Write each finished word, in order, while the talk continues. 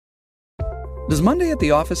Does Monday at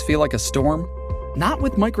the office feel like a storm? Not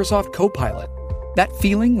with Microsoft Copilot. That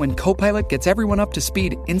feeling when Copilot gets everyone up to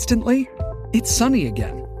speed instantly? It's sunny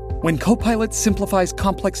again. When Copilot simplifies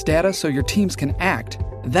complex data so your teams can act,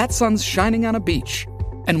 that sun's shining on a beach.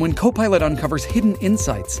 And when Copilot uncovers hidden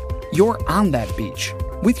insights, you're on that beach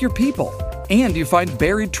with your people, and you find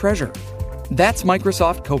buried treasure. That's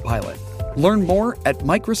Microsoft Copilot. Learn more at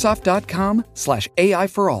Microsoft.com/AI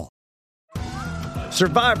for all.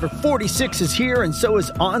 Survivor 46 is here, and so is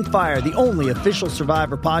On Fire, the only official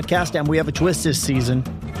Survivor podcast, and we have a twist this season.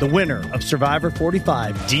 The winner of Survivor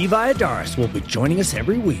 45, Dee Valladares, will be joining us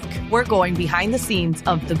every week. We're going behind the scenes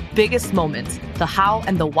of the biggest moments, the how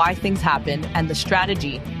and the why things happen, and the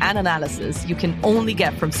strategy and analysis you can only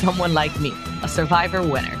get from someone like me, a Survivor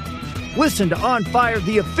winner. Listen to On Fire,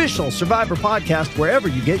 the official Survivor podcast, wherever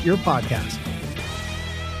you get your podcast.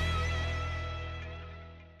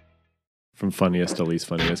 From funniest to least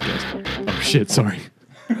funniest guest. Oh, shit, sorry.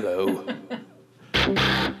 Hello.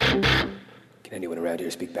 Can anyone around here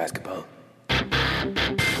speak basketball? There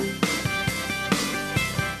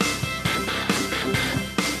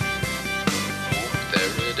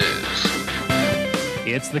it is.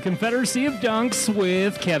 It's the Confederacy of Dunks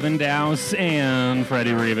with Kevin Dowse and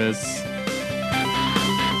Freddie Rivas.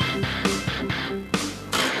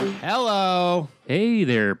 Hello. Hey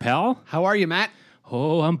there, pal. How are you, Matt?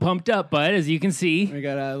 Oh, I'm pumped up, bud, as you can see. We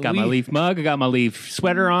got my Leaf mug. I got my Leaf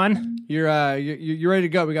sweater on. You're ready to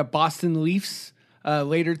go. We got Boston Leafs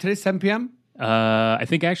later today, 7 p.m. I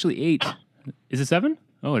think actually 8. Is it 7?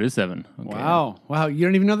 Oh, it is 7. Okay. Wow. You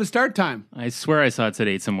don't even know the start time. I swear I saw it said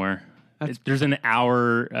 8 somewhere. There's an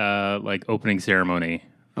hour opening ceremony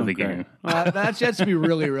of the game. That should be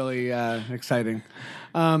really, really exciting.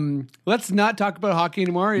 Let's not talk about hockey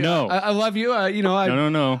anymore. No. I love you.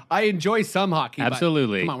 No. I enjoy some hockey.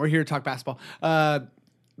 Absolutely. But come on, we're here to talk basketball.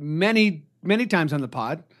 Many times on the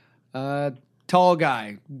pod. Tall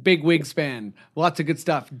guy, big wingspan, lots of good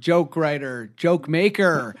stuff. Joke writer, joke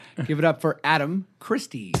maker. Give it up for Adam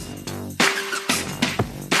Christie.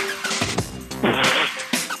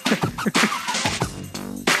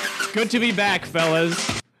 Good to be back,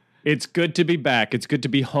 fellas. It's good to be back. It's good to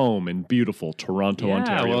be home in beautiful Toronto,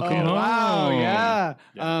 Ontario. Welcome home. Wow, yeah.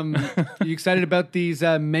 You excited about these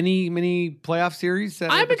many playoff series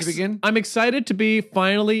to begin? I'm excited to be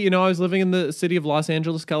finally, I was living in the city of Los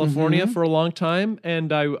Angeles, California for a long time,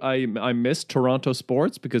 and I miss Toronto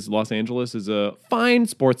sports because Los Angeles is a fine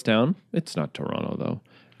sports town. It's not Toronto, though.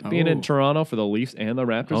 Being in Toronto for the Leafs and the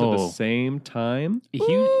Raptors at the same time.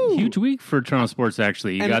 Huge week for Toronto sports,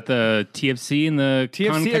 actually. You got the TFC and the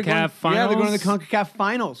CONCACAF finals. Yeah, they're going to the CONCACAF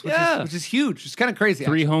finals, which is huge. It's kind of crazy.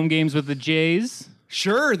 3 home games with the Jays.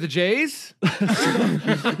 Sure, the Jays. The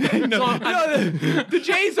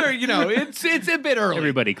Jays are, it's a bit early.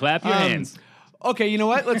 Everybody, clap your hands. Okay, you know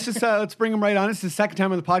what? Let's just let's bring him right on. It's the second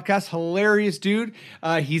time on the podcast. Hilarious dude.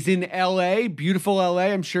 He's in LA, beautiful LA.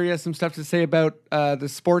 I'm sure he has some stuff to say about the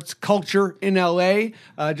sports culture in LA.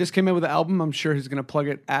 Just came out with an album. I'm sure he's going to plug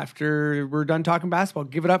it after we're done talking basketball.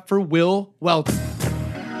 Give it up for Will Weldon.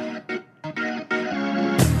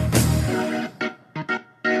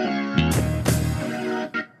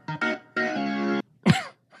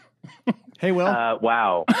 Hey, Will.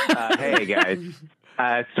 Wow. Hey, guys.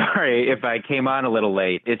 Sorry if I came on a little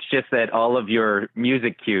late. It's just that all of your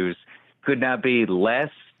music cues could not be less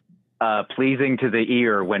pleasing to the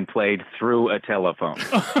ear when played through a telephone.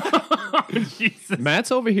 Jesus.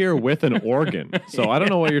 Matt's over here with an organ, so I don't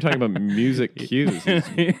know what you're talking about music cues.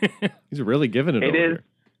 He's really giving it over here.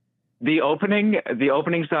 The opening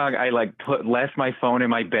song, I left my phone in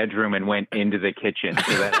my bedroom and went into the kitchen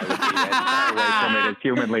so that I would be as far away from it as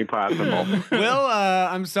humanly possible. Will,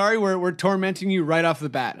 I'm sorry, we're tormenting you right off the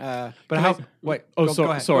bat. But how? Wait. Oh, go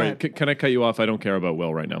ahead. Sorry. Can I cut you off? I don't care about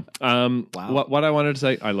Will right now. Wow. What I wanted to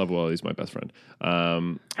say, I love Will. He's my best friend.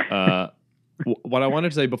 What I wanted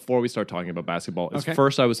to say before we start talking about basketball is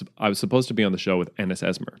first I was supposed to be on the show with Ennis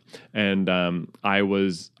Esmer, and I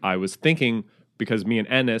was thinking. Because me and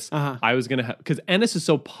Ennis, I was going to have... Because Ennis is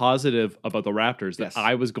so positive about the Raptors that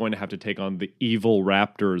I was going to have to take on the evil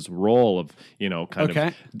Raptors role of, kind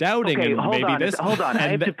of doubting. Okay, and hold on. I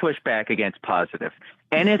have to push back against positive.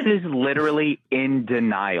 Ennis is literally in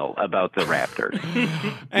denial about the Raptors.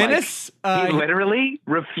 Ennis... he literally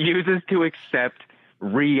refuses to accept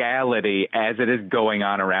reality as it is going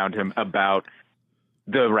on around him about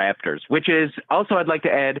the Raptors, which is also, I'd like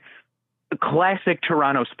to add, a classic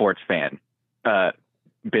Toronto sports fan.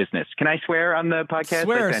 Business. Can I swear on the podcast?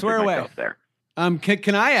 Swear away. There.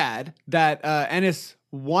 Can I add that Ennis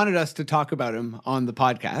wanted us to talk about him on the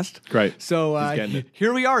podcast. Great. So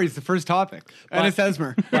here we are. He's the first topic. Ennis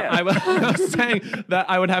Esmer. I was saying that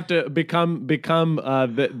I would have to do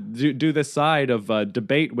this side of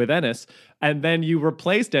debate with Ennis, and then you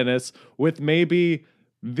replaced Ennis with maybe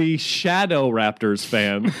the Shadow Raptors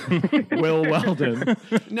fan, Will Weldon,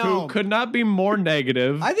 who could not be more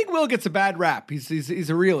negative. I think Will gets a bad rap. He's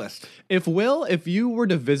a realist. If you were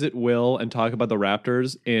to visit Will and talk about the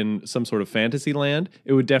Raptors in some sort of fantasy land,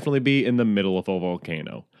 it would definitely be in the middle of a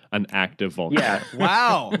volcano, an active volcano. Yeah.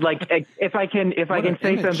 Wow. Like, if I can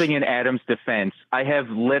say something in Adam's defense, I have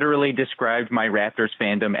literally described my Raptors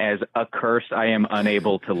fandom as a curse I am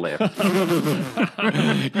unable to lift.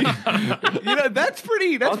 That's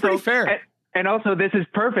pretty fair. And also, this is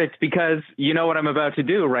perfect because you know what I'm about to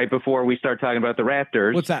do right before we start talking about the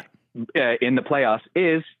Raptors. What's that? In the playoffs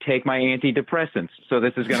is take my antidepressants. So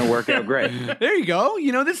this is going to work out great. There you go.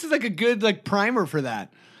 This is like a good primer for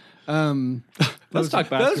that. Let's talk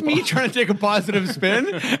basketball. That was me trying to take a positive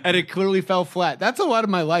spin, and it clearly fell flat. That's a lot of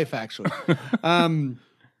my life, actually.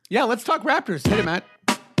 Yeah, let's talk Raptors. Hit it, Matt.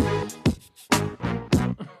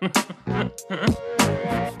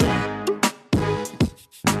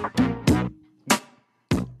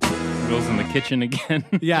 Will's in the kitchen again.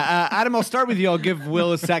 Yeah, Adam, I'll start with you. I'll give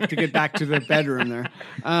Will a sec to get back to the bedroom there.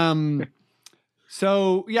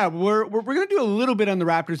 So yeah, we're gonna do a little bit on the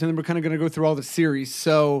Raptors, and then we're kind of gonna go through all the series.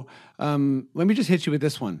 So let me just hit you with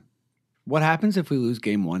this one. What happens if we lose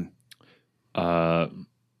game one? God,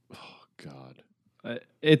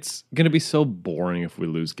 it's gonna be so boring if we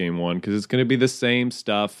lose game one because it's gonna be the same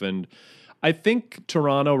stuff. And I think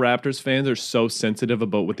Toronto Raptors fans are so sensitive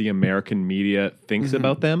about what the American media thinks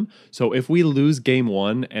about them. So if we lose game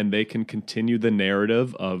one and they can continue the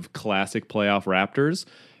narrative of classic playoff Raptors,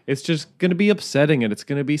 it's just going to be upsetting and it's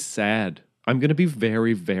going to be sad. I'm going to be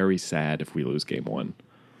very, very sad if we lose game one.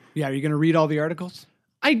 Yeah, are you going to read all the articles?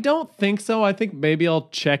 I don't think so. I think maybe I'll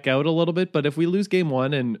check out a little bit. But if we lose game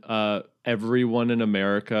one and everyone in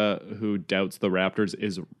America who doubts the Raptors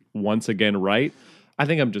is once again right, I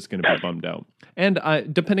think I'm just going to be bummed out. And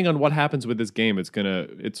depending on what happens with this game, it's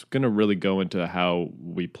gonna really go into how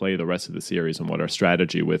we play the rest of the series and what our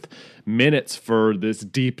strategy with minutes for this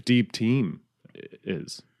deep, deep team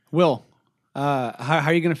is. Will, how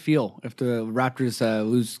are you going to feel if the Raptors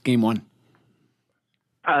lose game one?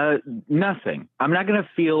 Nothing. I'm not going to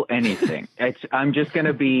feel anything. I'm going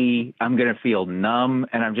to feel numb,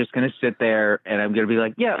 and I'm just going to sit there and I'm going to be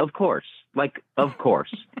like, yeah, of course. Like, of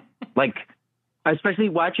course. Like, especially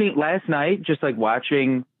watching last night, just like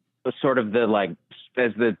watching sort of as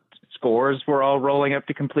the scores were all rolling up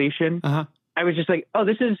to completion, I was just like, oh,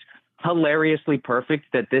 this is hilariously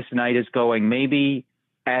perfect that this night is going maybe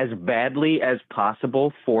as badly as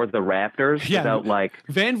possible for the Raptors without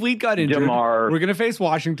Van Vliet got injured. DeMar. We're going to face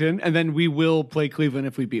Washington, and then we will play Cleveland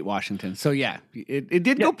if we beat Washington. So yeah, it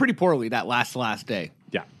did go pretty poorly that last day.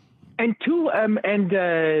 Yeah, and two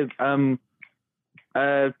other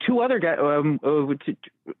guys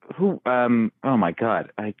who oh my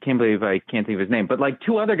God, I can't believe I can't think of his name, but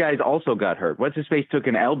two other guys also got hurt. What's his face took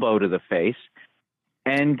an elbow to the face,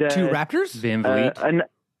 and two Raptors. Van Vliet.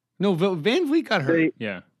 No, Van Vliet got hurt.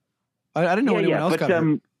 Yeah, I didn't know anyone else got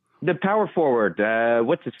hurt. The power forward,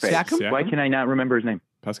 what's his face? Siakam? Why can I not remember his name?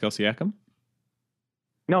 Pascal Siakam?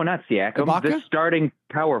 No, not Siakam. Ibaka? The starting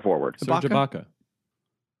power forward. Serge Ibaka.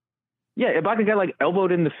 Yeah, Ibaka got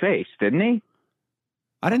elbowed in the face, didn't he?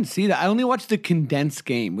 I didn't see that. I only watched the condensed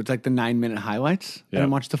game with the 9-minute highlights. I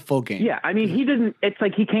didn't watch the full game. Yeah, I mean, he didn't. It's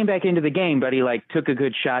he came back into the game, but he took a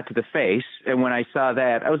good shot to the face. And when I saw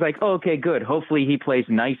that, I was like, oh, okay, good. Hopefully he plays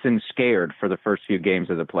nice and scared for the first few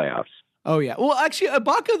games of the playoffs. Oh, yeah. Well, actually,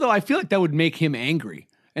 Ibaka, though, I feel like that would make him angry.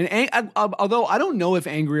 And although I don't know if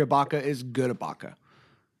angry Ibaka is good Ibaka.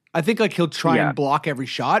 I think he'll try and block every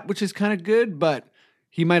shot, which is kind of good, but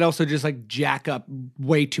he might also just jack up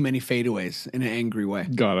way too many fadeaways in an angry way.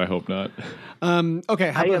 God, I hope not.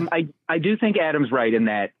 Okay. I do think Adam's right in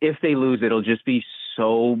that if they lose, it'll just be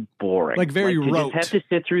so boring. Very rote. To just have to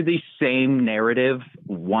sit through the same narrative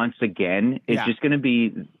once again. It's just going to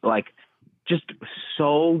be just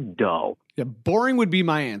so dull. Yeah, boring would be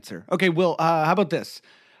my answer. Okay, Will, how about this?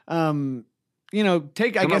 Come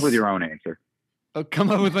up with your own answer. Come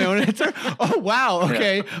up with my own answer? Oh, wow.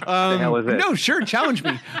 Okay. The hell is it? No, sure. Challenge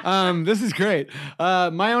me. This is great.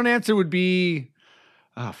 My own answer would be,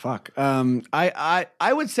 fuck.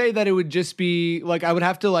 I would say that it would just be I would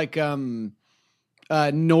have to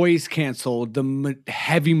noise cancel the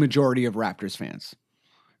heavy majority of Raptors fans.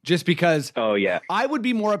 Just because I would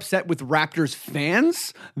be more upset with Raptors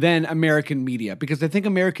fans than American media, because I think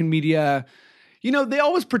American media, they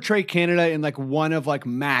always portray Canada in like one of like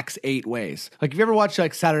max 8 ways. Like if you ever watch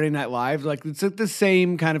like Saturday Night Live, like it's like the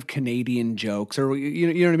same kind of Canadian jokes, or you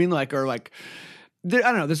know what I mean, like or like I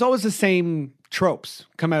don't know. There's always the same tropes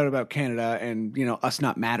come out about Canada and us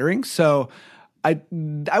not mattering. So I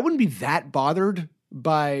wouldn't be that bothered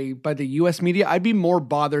by the U.S. media. I'd be more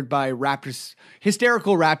bothered by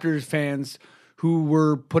hysterical Raptors fans who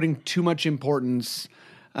were putting too much importance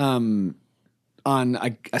on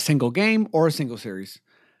a single game or a single series.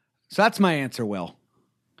 So that's my answer, Will.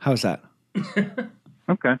 How's that?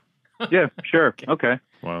 Okay. Yeah, sure. Okay.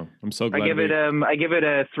 Wow. I'm so glad. I give it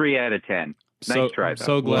a 3 out of 10. Nice try, though.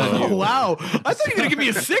 So glad. Oh, wow. I thought you were going to give me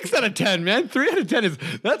a 6 out of 10, man. 3 out of 10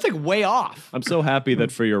 that's like way off. I'm so happy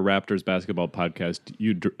that for your Raptors basketball podcast,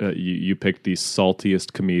 you picked the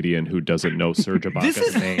saltiest comedian who doesn't know Serge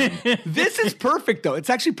Ibaka's name. This is perfect, though.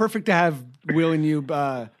 It's actually perfect to have Will and you.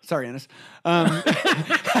 Sorry, Ennis.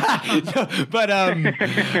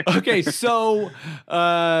 Okay, so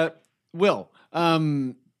Will,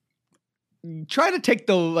 try to take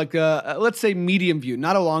the let's say medium view,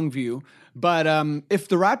 not a long view. But if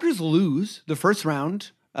the Raptors lose the first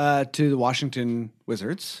round to the Washington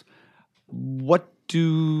Wizards, what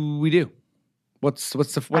do we do? What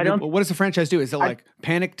does the franchise do? Is it like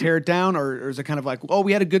panic, tear it down, or is it kind of like, oh,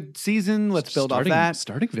 we had a good season, let's build off that?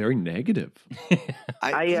 Starting very negative. We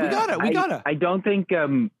got it. I don't think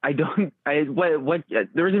there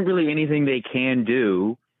isn't really anything they can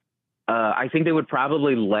do. I think they would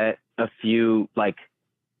probably let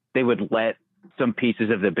some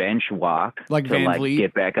pieces of the bench walk like to Van Vliet?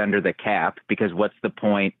 Get back under the cap, because what's the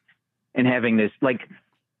point in having this?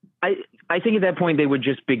 I think at that point they would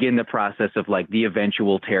just begin the process of the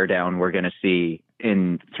eventual teardown we're going to see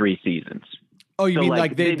in 3 seasons. Oh, you mean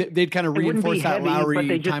they'd kind of reinforce that Lowry but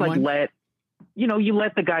they just timeline? you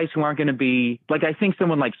let the guys who aren't going to be I think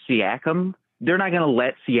someone like Siakam, they're not going to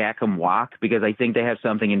let Siakam walk, because I think they have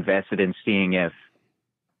something invested in seeing if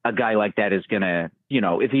a guy like that is going to,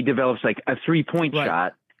 if he develops a 3-point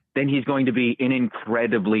shot, then he's going to be an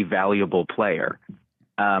incredibly valuable player.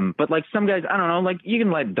 But some guys, I don't know, you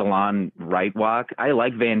can let DeLon Wright walk. I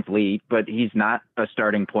like Van Vliet, but he's not a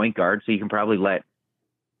starting point guard, so you can probably let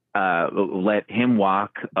him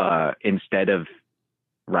walk instead of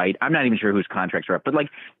Wright. I'm not even sure whose contracts are up, but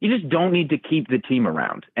you just don't need to keep the team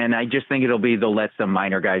around. And I just think they'll let some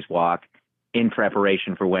minor guys walk in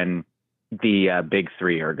preparation for when the big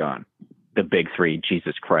 3 are gone. The big 3,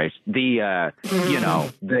 Jesus Christ. The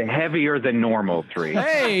the heavier than normal 3.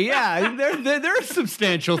 Hey, yeah, they're a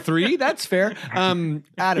substantial 3. That's fair. Adam.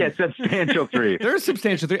 Yeah, substantial 3. They're a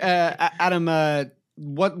substantial 3. Adam,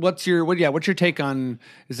 what's your take on?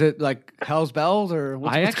 Is it like Hell's Bells, or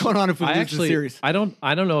what's going on if we lose the series? I don't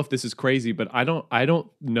know if this is crazy, but I don't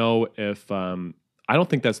know if I don't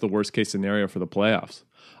think that's the worst case scenario for the playoffs.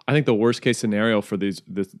 I think the worst case scenario for the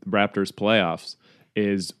Raptors playoffs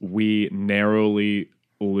is we narrowly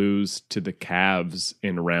lose to the Cavs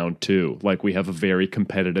in round 2. We have a very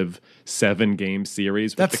competitive 7-game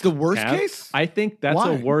series. That's the worst case? I think that's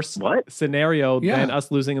a worse scenario than us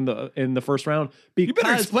losing in the first round. You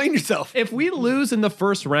better explain yourself. If we lose in the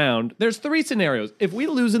first round, there's 3 scenarios. If we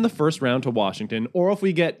lose in the first round to Washington, or if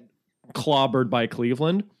we get clobbered by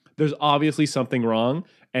Cleveland, there's obviously something wrong.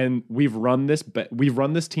 And we've run this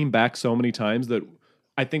team back so many times that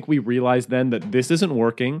I think we realized then that this isn't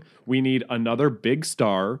working. We need another big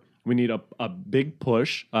star. We need a big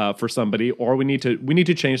push for somebody, or we need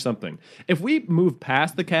to change something. If we move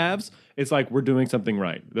past the Cavs, it's we're doing something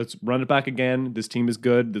right. Let's run it back again. This team is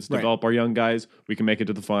good. Let's develop our young guys. We can make it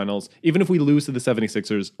to the finals. Even if we lose to the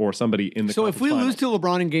 76ers or somebody in the if we lose to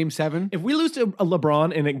LeBron in Game 7? If we lose to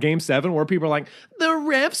LeBron in Game 7, where people are like, the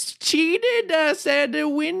refs cheated us at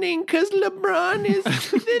winning because LeBron is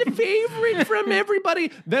the favorite from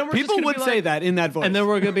everybody, then people would say that in that voice. And then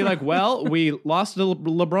we're going to be like, well, we lost to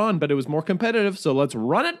LeBron, but it was more competitive, so let's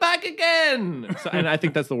run it back again. And I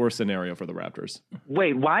think that's the worst scenario for the Raptors.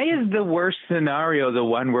 Wait, why is the worst scenario the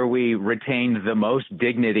one where we retained the most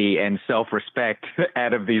dignity and self-respect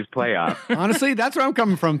out of these playoffs? Honestly, that's where I'm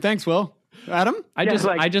coming from. Thanks, Will. Adam? I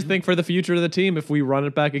just think for the future of the team, if we run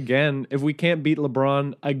it back again, if we can't beat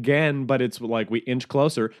LeBron again, but it's we inch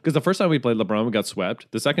closer, because the first time we played LeBron, we got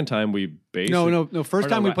swept. The second time we basically... No. First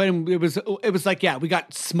time we played him, it was we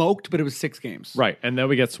got smoked, but it was 6 games. Right, and then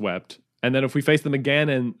we get swept. And then if we face them again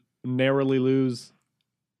and narrowly lose,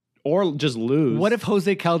 or just lose... What if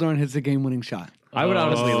Jose Calderon hits a game-winning shot? I would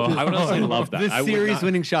honestly love that. The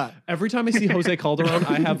series-winning shot. Every time I see Jose Calderon,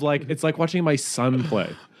 I have it's like watching my son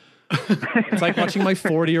play. It's like watching my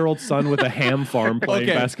 40-year-old son with a ham farm playing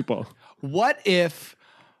basketball. What if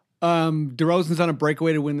DeRozan's on a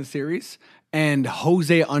breakaway to win the series, and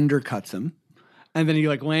Jose undercuts him. And then he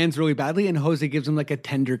like lands really badly, and Jose gives him like a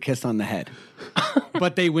tender kiss on the head.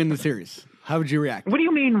 But they win the series. How would you react? What do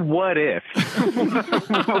you mean, what if?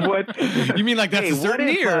 You mean like that's a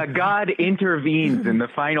certainty? What if God intervenes in the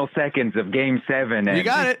final seconds of Game 7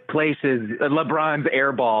 and places LeBron's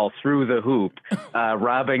air ball through the hoop,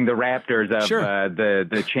 robbing the Raptors of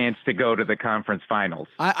the chance to go to the conference finals?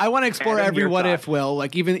 I want to explore every what if, Will.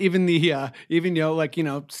 Like even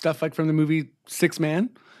stuff like from the movie Six Man.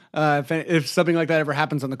 If something like that ever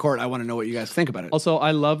happens on the court, I want to know what you guys think about it. Also,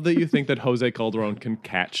 I love that you think that Jose Calderon can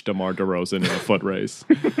catch DeMar DeRozan in a foot race.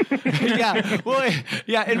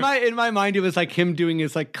 In my mind, it was like him doing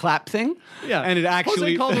his like clap thing. Yeah, and it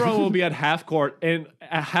actually Jose Calderon will be at half court and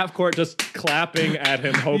at half court just clapping at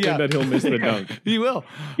him, hoping that he'll miss the dunk. He will.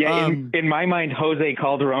 Yeah, in my mind, Jose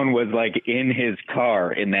Calderon was like in his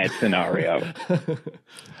car in that scenario.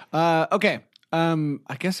 Okay.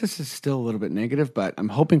 I guess this is still a little bit negative, but I'm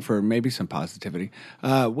hoping for maybe some positivity.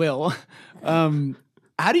 Will,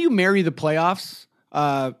 how do you marry the playoffs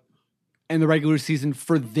and the regular season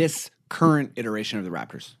for this current iteration of the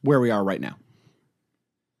Raptors, where we are right now?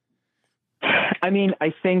 I mean,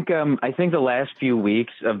 I think the last few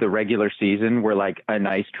weeks of the regular season were like a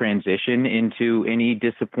nice transition into any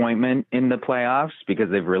disappointment in the playoffs because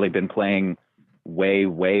they've really been playing way,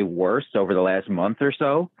 way worse over the last month or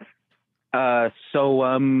so. For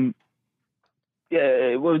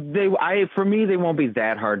me, they won't be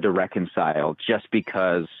that hard to reconcile just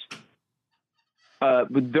because,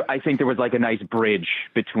 I think there was like a nice bridge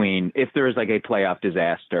between, if there is like a playoff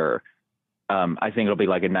disaster, I think it'll be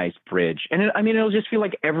like a nice bridge. And it'll just feel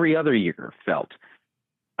like every other year felt.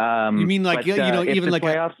 You mean like, even like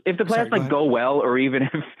playoffs, if the playoffs go well, or even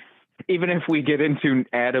if we get into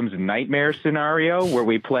Adam's nightmare scenario where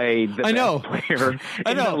we play the best player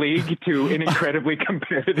in the league to an incredibly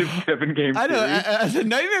competitive 7-game series. I know. As a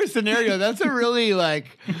nightmare scenario, that's a really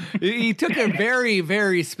he took a very,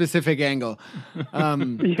 very specific angle. Go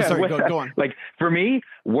on. Like for me,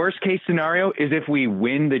 worst case scenario is if we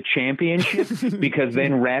win the championship because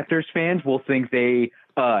then Raptors fans will think they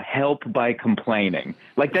help by complaining.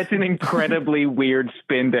 Like that's an incredibly weird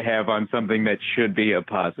spin to have on something that should be a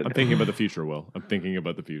positive. I'm thinking about the future, Will. I'm thinking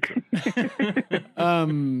about the future.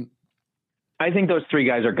 I think those three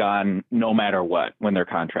guys are gone no matter what when their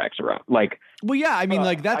contracts are up.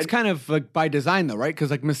 That's kind of like by design though, right?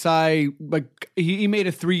 Because like Masai, like he made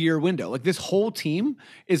a 3-year window. Like this whole team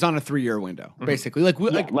is on a 3-year window, basically.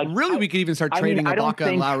 Really, we could even start trading Ibaka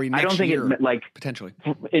and Lowry next year. Potentially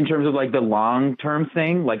in terms of like the long-term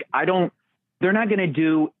thing. Like they're not going to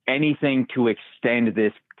do anything to extend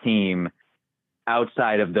this team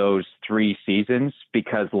outside of those 3 seasons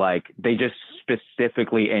because like they just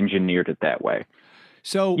specifically engineered it that way.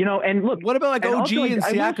 So, and look, what about like OG and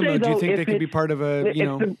Siakam? Do you think they could be part of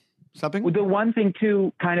something? The one thing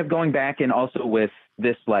too, kind of going back and also with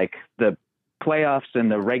this, like the playoffs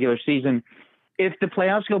and the regular season, if the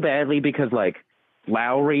playoffs go badly because like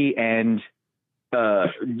Lowry and,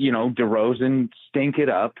 DeRozan stink it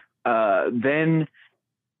up, then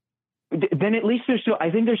at least there's still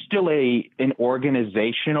an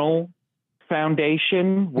organizational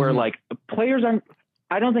foundation where like players aren't.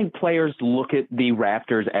 I don't think players look at the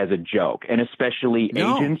Raptors as a joke, and especially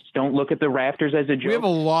agents don't look at the Raptors as a joke. We have a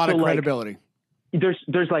lot of credibility.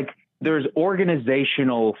 There's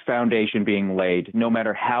organizational foundation being laid, no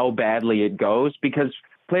matter how badly it goes, because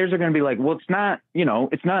players are going to be like, well, it's not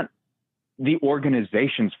the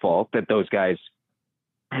organization's fault that those guys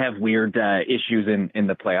have weird issues in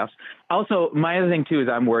the playoffs. Also, my other thing too is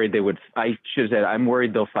I'm worried I'm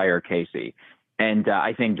worried they'll fire Casey, and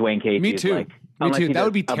I think Dwayne Casey. Me too. Me too. That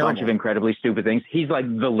would be terrible. A bunch of incredibly stupid things. He's like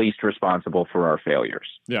the least responsible for our failures.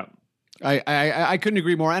 Yeah. I couldn't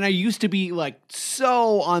agree more. And I used to be like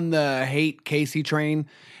so on the hate Casey train.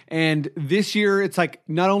 And this year it's like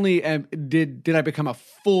not only did I become a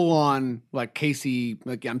full on like Casey,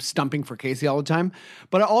 like I'm stumping for Casey all the time,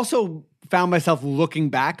 but I also found myself looking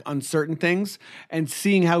back on certain things and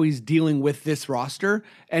seeing how he's dealing with this roster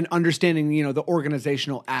and understanding, the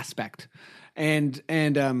organizational aspect. And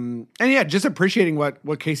just appreciating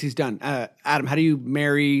what Casey's done. Adam, how do you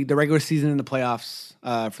marry the regular season and the playoffs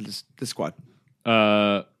for this squad?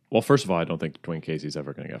 Well, first of all, I don't think Dwayne Casey's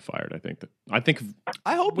ever going to get fired.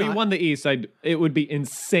 I hope we won the East. It would be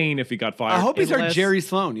insane if he got fired. I hope he's our Jerry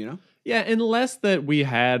Sloan. Yeah, unless that we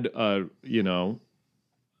had a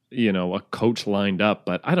coach lined up.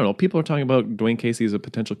 But I don't know. People are talking about Dwayne Casey as a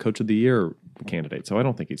potential coach of the year candidate, so I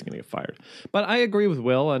don't think he's going to get fired. But I agree with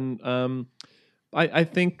Will, and I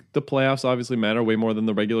think the playoffs obviously matter way more than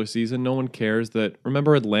the regular season. No one cares that.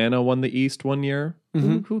 Remember, Atlanta won the East one year.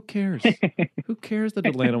 Who cares? Who cares that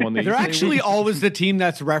Atlanta won the East? They're actually always the team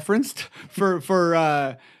that's referenced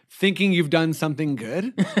for thinking you've done something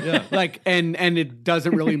good. Yeah. Like, and it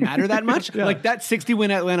doesn't really matter that much. Yeah. Like that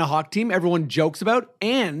 60-win Atlanta Hawk team, everyone jokes about,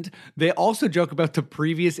 and they also joke about the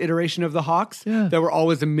previous iteration of the Hawks that were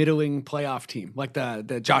always a middling playoff team, like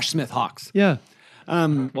the Josh Smith Hawks. Yeah. I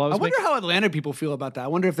wonder how Atlanta people feel about that. I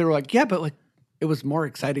wonder if they were like, yeah, but like it was more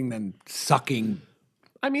exciting than sucking.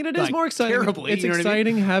 I mean, it is like, more exciting. terribly, It's you know what I mean?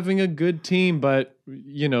 exciting having a good team, but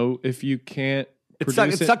if you can't It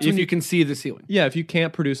sucks when you can see the ceiling. Yeah, if you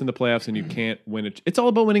can't produce in the playoffs and you can't win it, it's all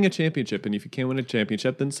about winning a championship. And if you can't win a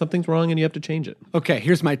championship, then something's wrong and you have to change it. Okay,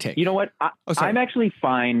 here's my take. You know what? I'm actually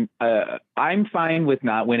fine. I'm fine with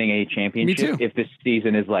not winning a championship if this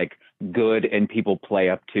season is like good and people play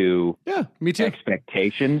up to me too.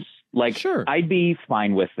 expectations. Like, sure, I'd be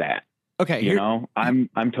fine with that. Okay,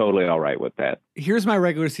 I'm totally all right with that. Here's my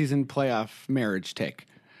regular season playoff marriage take.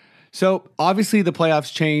 So obviously the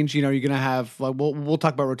playoffs change. You're going to have like we'll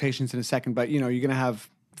talk about rotations in a second, but you're going to have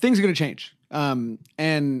things are going to change.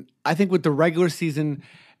 And I think with the regular season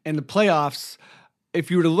and the playoffs, if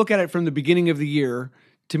you were to look at it from the beginning of the year,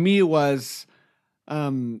 to me it was,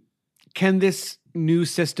 can this new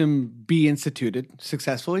system be instituted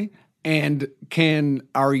successfully? And can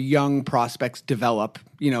our young prospects develop?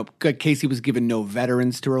 Casey was given no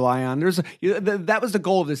veterans to rely on. That was the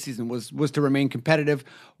goal of this season was to remain competitive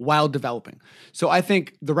while developing. So I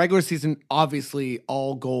think the regular season, obviously,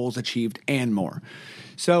 all goals achieved and more.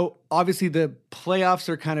 So obviously the playoffs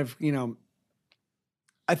are kind of,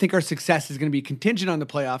 I think our success is going to be contingent on the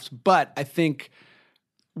playoffs, but I think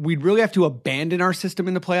we'd really have to abandon our system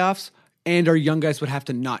in the playoffs. And our young guys would have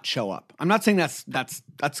to not show up. I'm not saying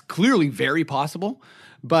that's clearly very possible,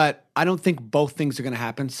 but I don't think both things are going to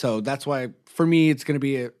happen. So that's why, for me, it's going to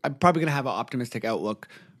be I'm probably going to have an optimistic outlook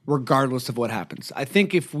regardless of what happens. I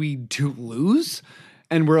think if we do lose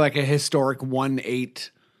and we're like a historic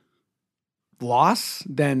 1-8 loss,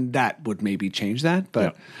 then that would maybe change that.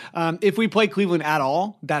 But if we play Cleveland at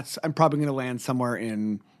all, I'm probably going to land somewhere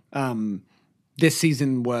in this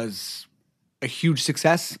season was a huge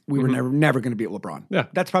success. We were never going to beat LeBron. Yeah,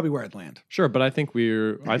 that's probably where I'd land. Sure, but I think we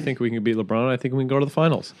can beat LeBron. I think we can go to the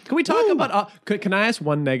finals. Can we talk about? Can I ask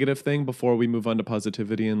one negative thing before we move on to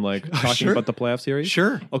positivity and talking about the playoff series?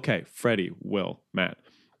 Sure. Okay, Freddie, Will, Matt.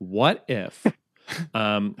 What if?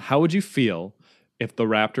 How would you feel if the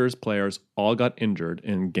Raptors players all got injured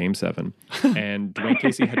in Game 7 and Dwayne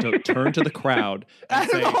Casey had to turn to the crowd and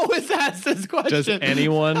say, I've always asked this question. does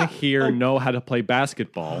anyone here know how to play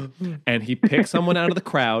basketball? And he picks someone out of the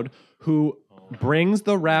crowd who brings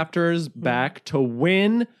the Raptors back to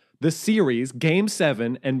win the series, Game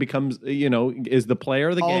 7, and becomes, is the player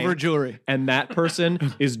of the game. Oliver Jewelry. And that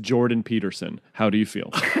person is Jordan Peterson. How do you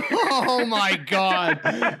feel? Oh my God.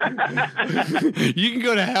 You can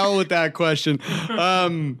go to hell with that question.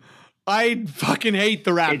 I fucking hate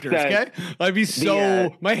the Raptors, okay? I'd be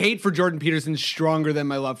my hate for Jordan Peterson is stronger than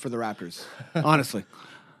my love for the Raptors, honestly.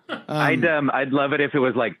 I'd love it if it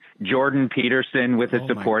was like Jordan Peterson with a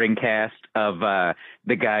supporting cast of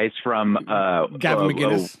the guys from Gavin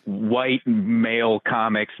McGinnis. White Male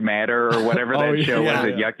Comics Matter or whatever that show was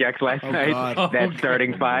at Yuck Yucks last night. That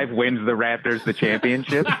starting five wins the Raptors the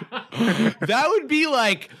championship. That would be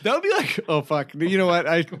like oh fuck. You know what?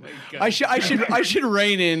 I should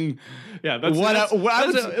rein in. Yeah,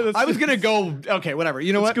 I was gonna go. Okay, whatever.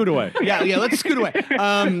 You know what? Scoot away. Yeah. Let's scoot away.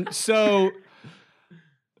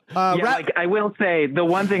 I will say the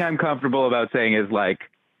one thing I'm comfortable about saying is like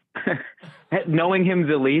knowing him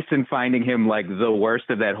the least and finding him like the worst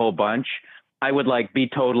of that whole bunch. I would be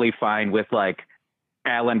totally fine with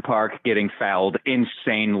Alan Park getting fouled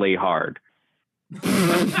insanely hard.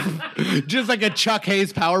 Just like a Chuck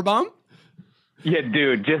Hayes power bomb. Yeah,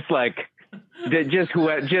 dude. Just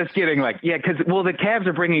getting because the Cavs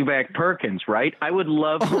are bringing back Perkins, right? I would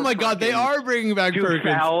love. Oh my God, they are bringing back Perkins.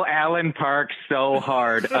 Foul Alan Park so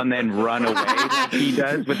hard and then run away like he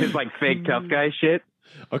does with his fake tough guy shit.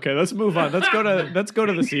 Okay, let's move on. Let's go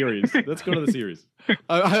to the series. Let's go to the series.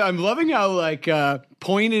 I'm loving how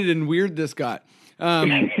pointed and weird this got.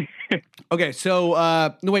 Okay,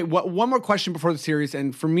 so no wait. One more question before the series,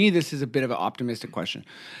 and for me, this is a bit of an optimistic question.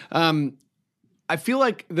 I feel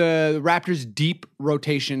like the Raptors' deep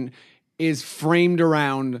rotation is framed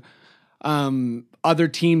around other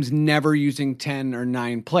teams never using 10 or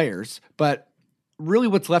 9 players. But really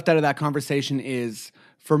what's left out of that conversation is,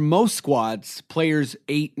 for most squads, players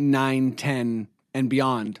 8, 9, 10, and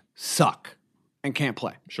beyond suck. and can't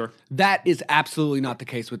play. Sure. That is absolutely not the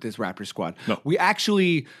case with this Raptors squad. No. We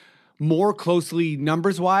actually more closely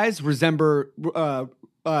numbers-wise resemble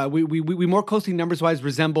we more closely numbers-wise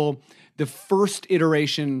resemble the first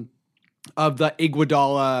iteration of the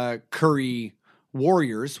Iguodala Curry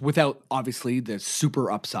Warriors without obviously the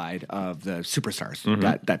super upside of the superstars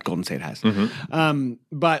that Golden State has.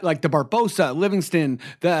 But like the Barbosa, Livingston,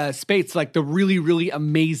 the Spates, like the really, really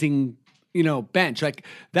amazing, bench. Like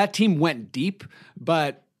that team went deep,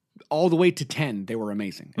 but all the way to 10, they were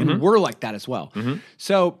amazing. And we're like that as well.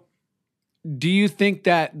 So do you think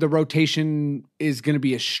that the rotation is going to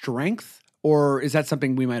be a strength, or is that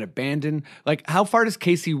something we might abandon? Like how far does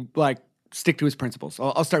Casey stick to his principles?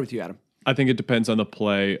 I'll start with you, Adam. I think it depends on the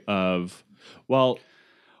play of, Wall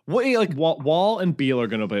and Beal are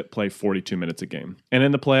going to play 42 minutes a game. And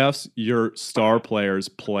in the playoffs, your star players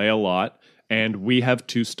play a lot. And we have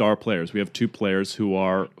 2 star players. We have 2 players who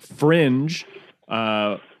are fringe,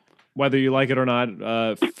 whether you like it or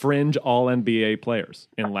not, fringe all-NBA players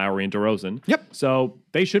in Lowry and DeRozan. Yep. So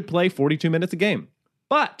they should play 42 minutes a game.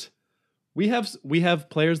 But we have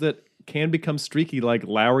players that can become streaky, like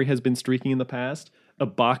Lowry has been streaky in the past.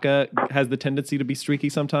 Ibaka has the tendency to be streaky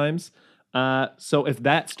sometimes. So if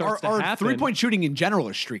that starts to happen... Our three-point shooting in general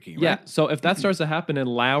is streaky, right? Yeah, so if that starts to happen and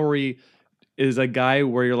Lowry is a guy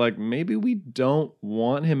where you're like, maybe we don't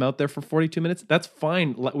want him out there for 42 minutes, that's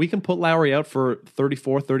fine. We can put Lowry out for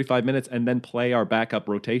 34, 35 minutes and then play our backup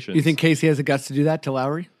rotations. You think Casey has the guts to do that to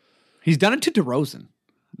Lowry? He's done it to DeRozan,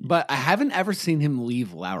 but I haven't ever seen him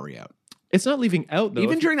leave Lowry out. It's not leaving out, though.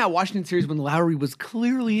 Even during that Washington series when Lowry was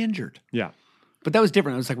clearly injured. Yeah. But that was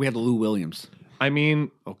different. It was like we had Lou Williams. I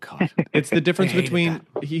mean, oh God, it's the difference between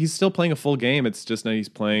he's still playing a full game. It's just that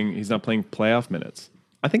he's not playing playoff minutes.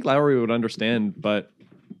 I think Lowry would understand, but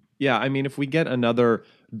yeah, I mean, if we get another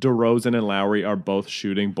DeRozan and Lowry are both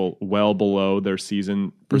shooting well below their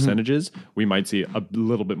season percentages, we might see a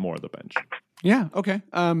little bit more of the bench. Yeah. Okay.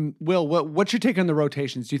 Will, what's your take on the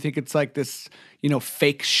rotations? Do you think it's like this,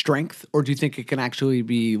 fake strength, or do you think it can actually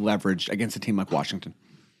be leveraged against a team like Washington?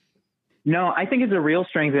 No, I think it's a real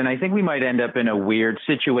strength, and I think we might end up in a weird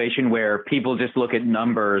situation where people just look at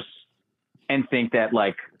numbers and think that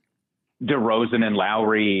like DeRozan and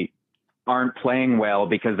Lowry aren't playing well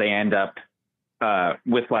because they end up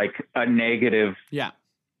with like a negative,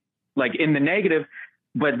 like in the negative,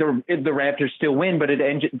 but the Raptors still win. But it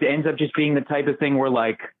ends up just being the type of thing where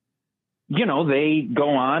like, they go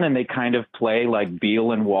on and they kind of play like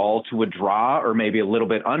Beal and Wall to a draw or maybe a little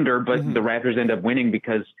bit under, but the Raptors end up winning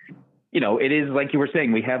because it is like you were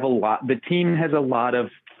saying, the team has a lot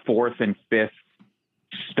of 4th and 5th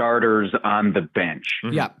starters on the bench.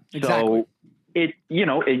 Yeah, exactly. So it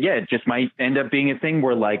just might end up being a thing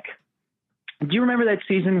where like, do you remember that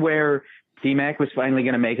season where T-Mac was finally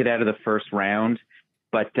going to make it out of the first round,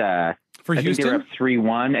 but for I Houston? think they were up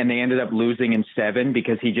 3-1 and they ended up losing in 7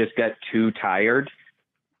 because he just got too tired.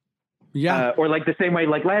 Yeah. Or like the same way,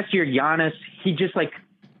 like last year, Giannis, he just like,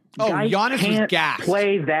 Giannis can't was gassed.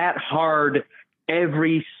 Play that hard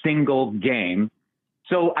every single game.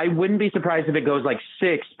 So I wouldn't be surprised if it goes like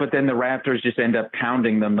 6, but then the Raptors just end up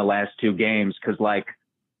pounding them the last 2 games because like,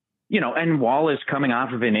 and Wall is coming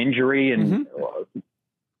off of an injury. And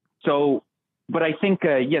so, but I think,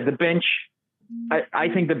 the bench, I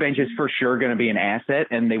think the bench is for sure going to be an asset,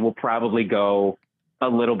 and they will probably go a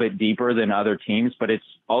little bit deeper than other teams, but it's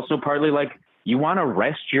also partly like you want to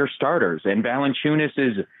rest your starters, and Valanciunas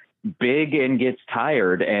is big and gets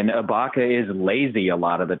tired, and Ibaka is lazy a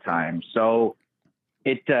lot of the time. So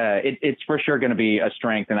it's for sure going to be a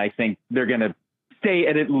strength, and I think they're going to stay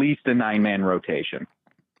at least a 9-man rotation.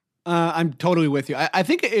 I'm totally with you. I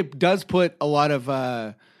think it does put a lot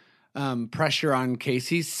of pressure on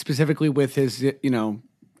Casey, specifically with his,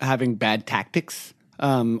 having bad tactics,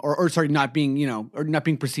 not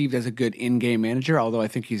being perceived as a good in-game manager. Although I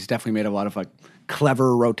think he's definitely made a lot of like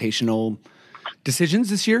clever rotational decisions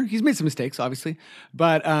this year. He's made some mistakes, obviously,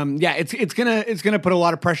 but it's gonna put a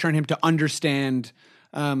lot of pressure on him to understand,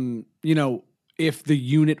 if the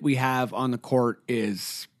unit we have on the court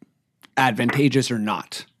is advantageous or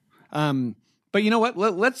not. But you know what?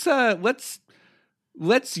 Let's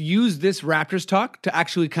use this Raptors talk to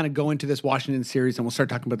actually kind of go into this Washington series, and we'll start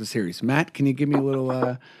talking about the series. Matt, can you give me a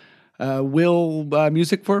little Will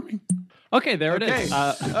music for me? Okay, there it is.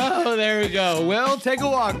 There we go. Will, take a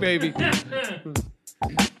walk, baby.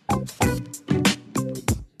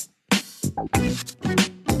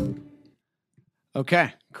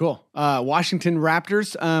 Okay, cool. Washington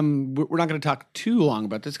Raptors. We're not going to talk too long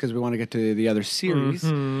about this because we want to get to the other series.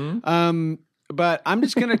 but I'm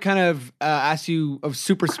just gonna kind of ask you a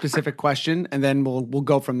super specific question, and then we'll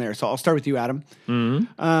go from there. So I'll start with you, Adam.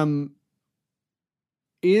 Mm-hmm.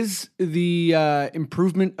 Is the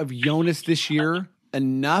improvement of Jonas this year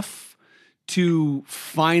enough to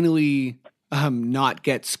finally not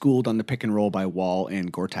get schooled on the pick and roll by Wall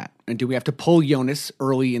and Gortat? And do we have to pull Jonas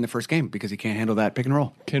early in the first game because he can't handle that pick and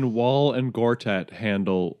roll? Can Wall and Gortat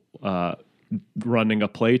handle running a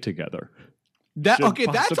play together? That's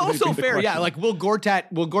also fair. Yeah, like will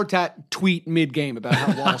Gortat tweet mid game about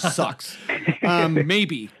how Wall sucks?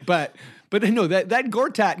 Maybe, but no, that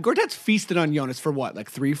Gortat's feasted on Jonas for what, like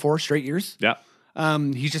 3-4 straight years? Yeah.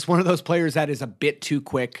 He's just one of those players that is a bit too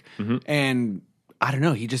quick, and I don't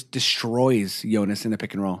know. He just destroys Jonas in the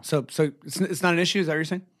pick and roll. So it's not an issue. Is that what you're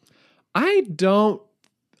saying? I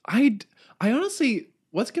honestly,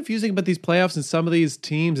 what's confusing about these playoffs and some of these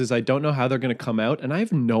teams is I don't know how they're going to come out, and I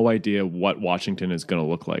have no idea what Washington is going to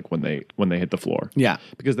look like when they hit the floor. Yeah,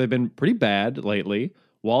 because they've been pretty bad lately.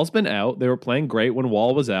 Wall's been out. They were playing great when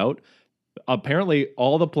Wall was out. Apparently,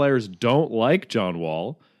 all the players don't like John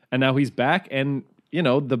Wall, and now he's back. And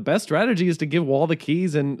the best strategy is to give Wall the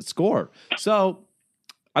keys and score. So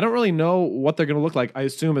I don't really know what they're going to look like. I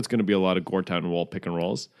assume it's going to be a lot of Gortat and Wall pick and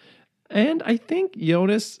rolls. And I think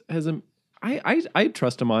Jonas has I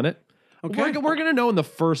trust him on it. Okay. We're going to know in the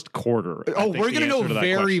first quarter. We're going to know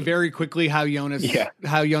very, very quickly how Jonas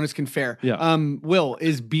can fare. Yeah. Will,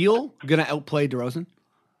 is Beal going to outplay DeRozan?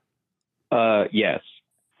 Yes.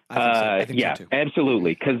 I think so too.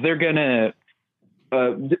 Absolutely. Because they're gonna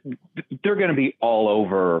be all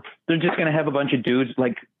over. They're just gonna have a bunch of dudes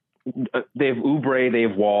like they have Oubre, they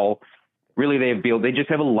have Wall, really they have Beal. They just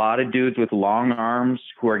have a lot of dudes with long arms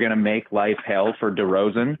who are gonna make life hell for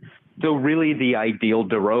DeRozan. So really, the ideal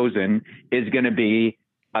DeRozan is gonna be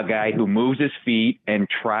a guy who moves his feet and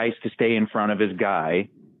tries to stay in front of his guy,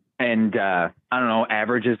 and I don't know,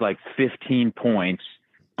 averages like 15 points,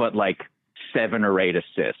 but like 7 or 8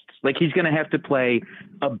 assists. Like he's going to have to play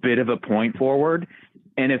a bit of a point forward.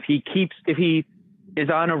 And if he is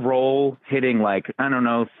on a roll hitting like, I don't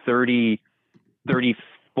know, 30,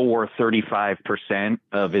 34, 35%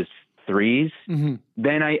 of his threes,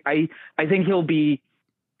 then I think he'll be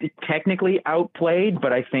technically outplayed,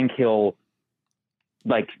 but I think he'll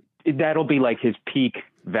that'll be like his peak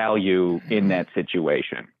value in that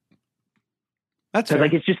situation. That's fair.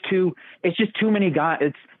 Like, it's just too many guys.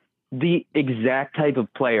 It's the exact type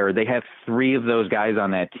of player. They have 3 of those guys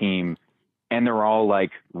on that team, and they're all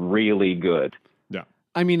like really good. Yeah.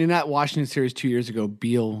 I mean, in that Washington series 2 years ago,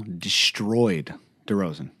 Beal destroyed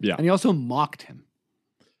DeRozan. Yeah. And he also mocked him.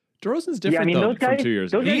 DeRozan's different from 2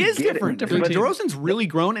 years ago. He is different. But DeRozan's really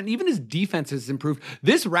grown, and even his defense has improved.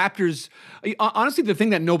 This Raptors, honestly, the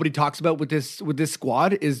thing that nobody talks about with this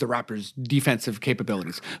squad is the Raptors' defensive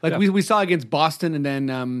capabilities. Like we saw against Boston, and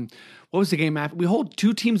then what was the game after? We hold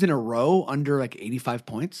 2 teams in a row under like 85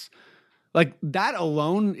 points. Like that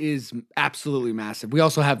alone is absolutely massive. We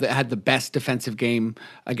also had the best defensive game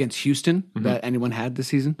against Houston that anyone had this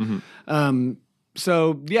season.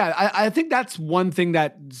 So yeah, I think that's one thing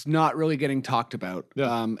that's not really getting talked about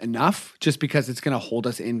enough, just because it's going to hold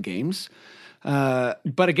us in games.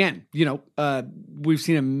 But again, we've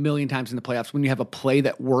seen a million times in the playoffs when you have a play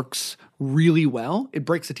that works really well, it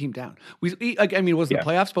breaks the team down. It wasn't the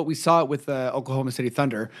playoffs, but we saw it with Oklahoma City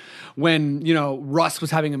Thunder when Russ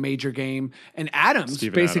was having a major game and Adams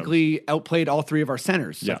basically outplayed all 3 of our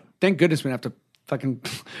centers. So thank goodness we don't have to fucking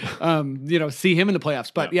see him in the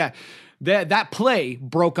playoffs. But that play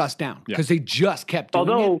broke us down because they just kept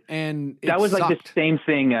doing it, and that was sucked. like the same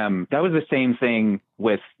thing. That was the same thing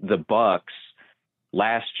with the Bucks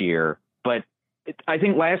last year. But I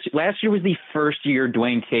think last year was the first year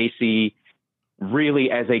Dwayne Casey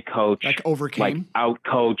really, as a coach,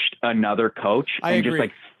 outcoached another coach and just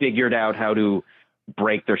like figured out how to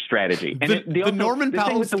break their strategy. And the Norman Powell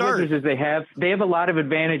thing with the Wizards is they have a lot of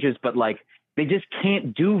advantages, but like they just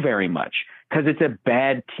can't do very much because it's a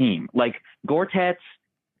bad team. Like Gortat's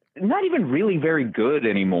not even really very good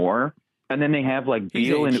anymore. And then they have like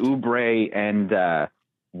Beal and Oubre and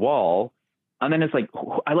Wall. And then it's like,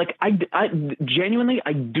 I genuinely,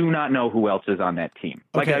 I do not know who else is on that team.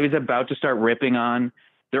 Like I was about to start ripping on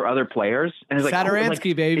their other players. And it's like,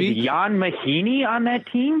 Satoransky, baby. Is Jan Mahinmi on that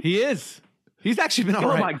team? He is. He's actually been all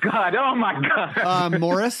right. Oh my God.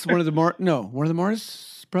 Morris, one of the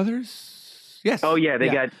Morris brothers. Yes. Oh yeah. They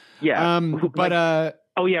got,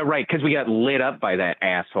 Oh yeah, right. Because we got lit up by that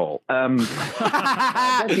asshole.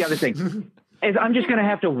 That's the other thing. Is I'm just gonna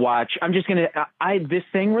have to watch. I'm just gonna this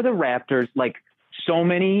thing where the Raptors, like so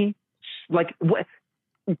many, like what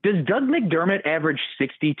Does Doug McDermott average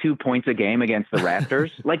 62 points a game against the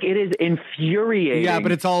Raptors? Like, it is infuriating. Yeah,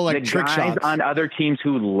 but it's all like the trick guys shots on other teams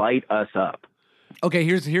who light us up. Okay,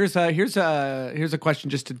 here's a question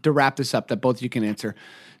just to wrap this up that both of you can answer.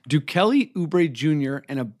 Do Kelly Oubre Jr.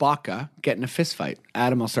 and Ibaka get in a fist fight?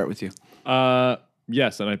 Adam, I'll start with you.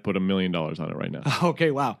 Yes, and I'd put $1 million on it right now.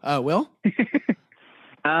 Okay, wow. Will?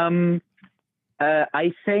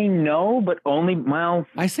 I say no, but only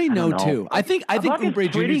I say no too. I think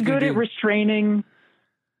Oubre Jr. is good at restraining.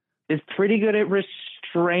 Is pretty good at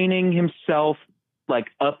restraining himself, like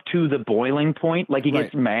up to the boiling point. Like he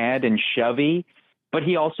gets mad and shovey, but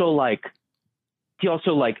he also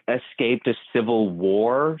escaped a civil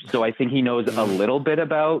war, so I think he knows a little bit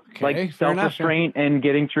about self-restraint and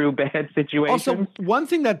getting through bad situations. Also, one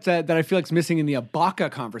thing that I feel like is missing in the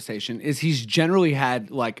Ibaka conversation is he's generally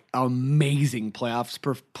had like amazing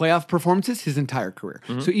playoff performances his entire career.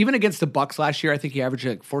 Mm-hmm. So even against the Bucks last year, I think he averaged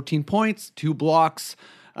like 14 points, 2 blocks.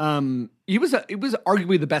 He was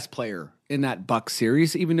arguably the best player in that Bucks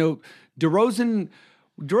series, even though DeRozan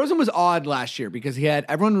was odd last year because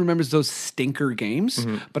everyone remembers those stinker games,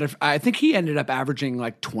 but I think he ended up averaging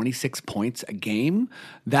like 26 points a game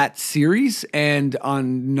that series and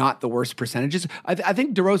on not the worst percentages. I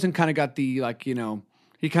think DeRozan kind of got the, like, you know,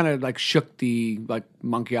 he kind of like shook the like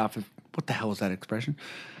monkey off of, what the hell is that expression?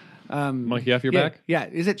 Monkey off your back? Yeah.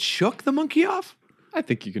 Is it shook the monkey off? I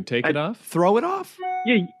think you can take it off. Throw it off?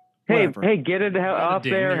 Yeah. Whatever. Hey, get it off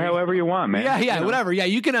there however you want, man. Yeah, you know. Whatever. Yeah,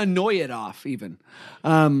 you can annoy it off even.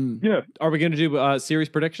 Are we going to do series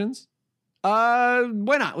predictions? Why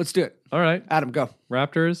not? Let's do it. All right. Adam, go.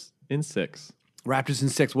 Raptors in 6. Raptors in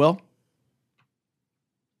 6. Will?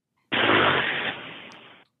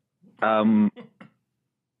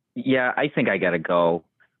 Yeah, I think I got to go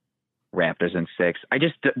Raptors in 6.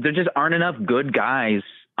 There just aren't enough good guys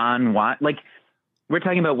on what, like, we're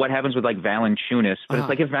talking about what happens with like Valanciunas, but it's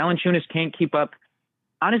like if Valanciunas can't keep up.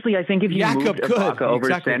 Honestly, I think if you moved Ibaka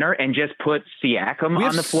over center and just put Siakam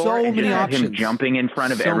on the floor and just had him jumping in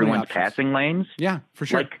front of everyone's passing lanes, yeah, for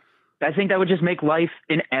sure. Like, I think that would just make life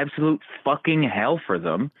an absolute fucking hell for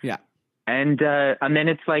them. Yeah, and then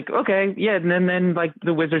it's like, okay, yeah, and then like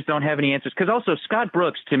the Wizards don't have any answers because also Scott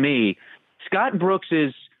Brooks, to me, Scott Brooks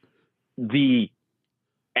is the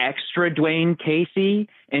extra Dwayne Casey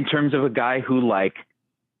in terms of a guy who like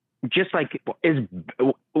just like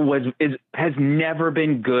has never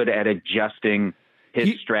been good at adjusting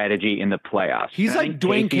his strategy in the playoffs. He's like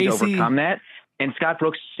Dwayne Casey overcome that, and Scott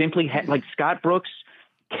Brooks simply Scott Brooks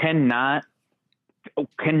cannot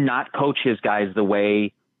coach his guys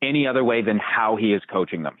any other way than how he is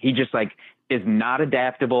coaching them. He just like is not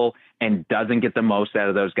adaptable and doesn't get the most out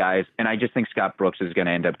of those guys. And I just think Scott Brooks is going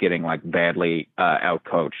to end up getting like badly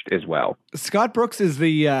outcoached as well. Scott Brooks is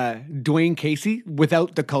the Dwayne Casey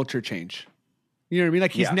without the culture change. You know what I mean?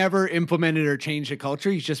 Like he's never implemented or changed a culture.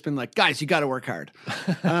 He's just been like, guys, you got to work hard.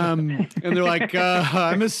 And they're like,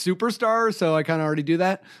 I'm a superstar, so I kind of already do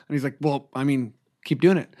that. And he's like, well, I mean, keep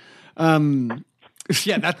doing it.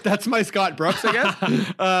 Yeah, that's my Scott Brooks, I guess.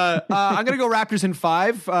 I'm going to go Raptors in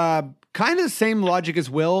 5. Kind of the same logic as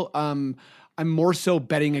Will. I'm more so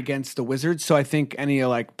betting against the Wizards. So I think any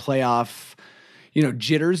like playoff,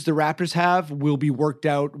 jitters the Raptors have will be worked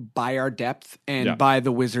out by our depth and by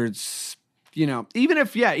the Wizards. Even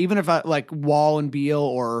if like Wall and Beal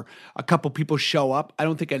or a couple people show up, I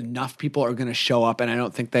don't think enough people are going to show up, and I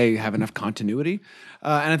don't think they have enough continuity.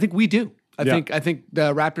 And I think we do. I think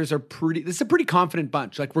the Raptors are this is a pretty confident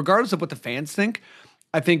bunch. Like regardless of what the fans think,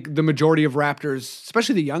 I think the majority of Raptors,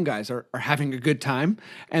 especially the young guys, are having a good time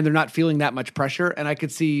and they're not feeling that much pressure. And I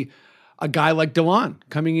could see a guy like DeLon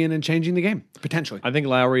coming in and changing the game potentially. I think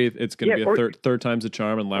Lowry, it's going to be a third time's a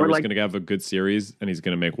charm, and Lowry's going to have a good series, and he's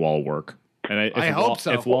going to make Wall work. And I hope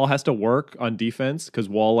so. If Wall has to work on defense, because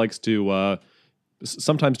Wall likes to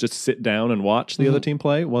sometimes just sit down and watch the other team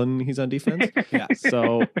play when he's on defense.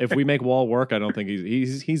 So if we make Wall work, I don't think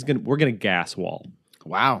we're gonna gas Wall.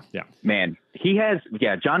 Wow. Yeah. Man,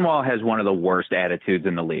 John Wall has one of the worst attitudes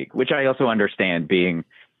in the league, which I also understand, being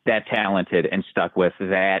that talented and stuck with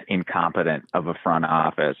that incompetent of a front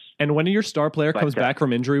office. And when your star player comes back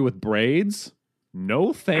from injury with braids,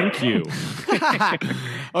 no thank you.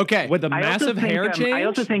 Okay. With a massive hair change? I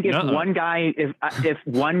also think if one guy, if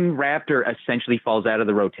one Raptor essentially falls out of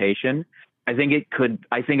the rotation, I think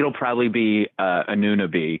it'll probably be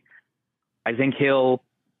Anunoby. I think he'll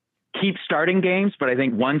keep starting games, but I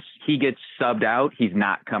think once he gets subbed out, he's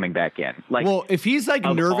not coming back in. Like, well, if he's like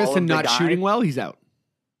nervous and not shooting well, he's out,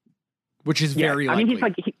 which is very likely. I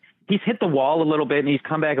mean, he's hit the wall a little bit and he's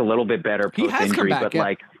come back a little bit better post injury, but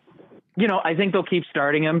like, I think they'll keep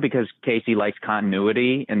starting him because Casey likes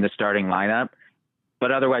continuity in the starting lineup.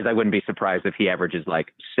 But otherwise, I wouldn't be surprised if he averages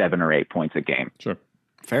like 7 or 8 points a game. Sure.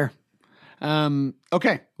 Fair.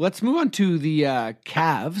 Okay, let's move on to the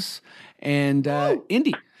Cavs and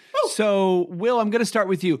Indy. So, Will, I'm going to start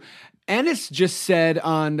with you. Ennis just said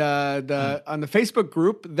on the Facebook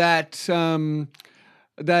group that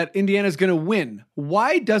that Indiana's going to win.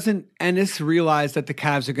 Why doesn't Ennis realize that the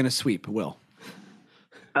Cavs are going to sweep, Will?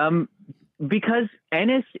 Because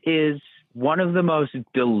Ennis is one of the most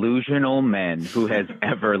delusional men who has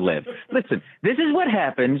ever lived. Listen, this is what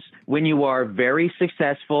happens when you are very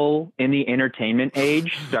successful in the entertainment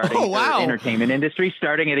age, entertainment industry,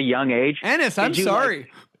 starting at a young age. Ennis, I'm sorry.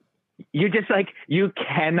 You're just like, you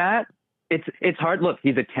cannot. It's hard. Look,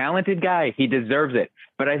 he's a talented guy. He deserves it.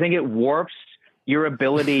 But I think it warps your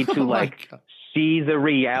ability to see the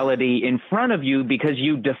reality in front of you because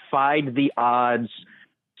you defied the odds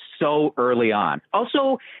so early on.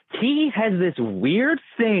 Also, he has this weird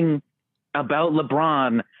thing about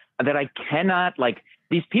LeBron that I cannot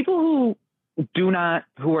these people who are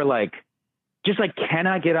just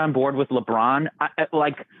cannot get on board with LeBron.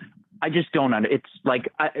 I just don't I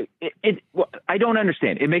don't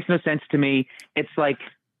understand. It makes no sense to me. It's like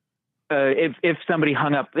if somebody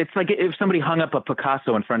hung up, a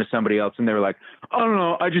Picasso in front of somebody else and they were like, I don't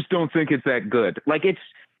know, I just don't think it's that good.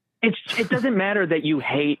 It doesn't matter that you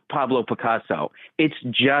hate Pablo Picasso. It's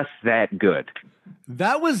just that good.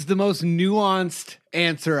 That was the most nuanced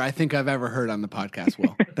answer I think I've ever heard on the podcast,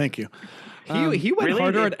 Will. Thank you. He went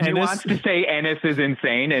harder at Ennis. He wants to say Ennis is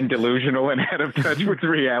insane and delusional and out of touch with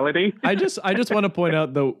reality. I just want to point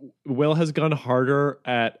out, though, Will has gone harder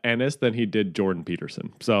at Ennis than he did Jordan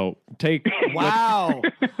Peterson. So take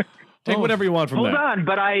whatever you want from that. Hold on,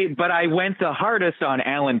 but I went the hardest on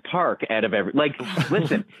Allen Park out of every.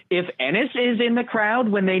 Listen, if Ennis is in the crowd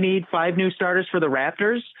when they need 5 new starters for the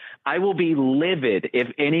Raptors, I will be livid if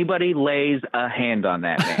anybody lays a hand on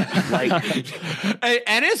that man.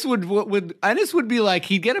 Ennis would be like,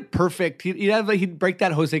 he'd get it perfect. He'd break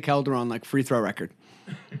that Jose Calderon free throw record.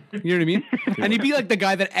 You know what I mean? And he'd be like the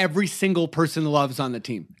guy that every single person loves on the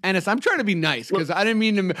team. Ennis, I'm trying to be nice because I didn't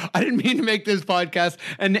mean to make this podcast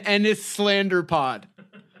an Ennis slander pod.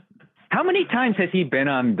 How many times has he been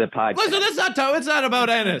on the podcast? Listen, it's not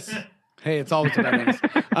about Ennis. Hey, it's always about Ennis.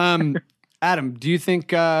 Adam, do you think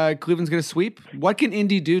Cleveland's going to sweep? What can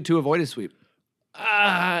Indy do to avoid a sweep?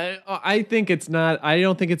 I think it's not. I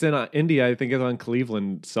don't think it's in Indy. I think it's on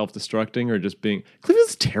Cleveland self-destructing or just being.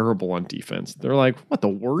 Cleveland's terrible on defense. They're the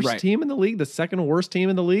worst team in the league, the second worst team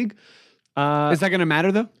in the league. Is that going to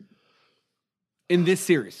matter though? In this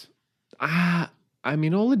series?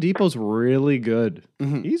 Oladipo's really good.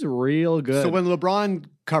 Mm-hmm. He's real good. So when LeBron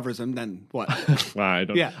covers him, then what? I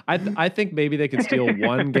don't. Yeah, I think maybe they could steal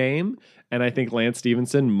one game, and I think Lance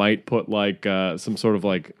Stevenson might put some sort of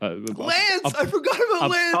Lance. I forgot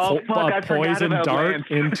about Lance. A poison dart Lance.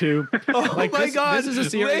 Into. Oh my God! This is a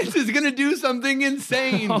series. Lance is going to do something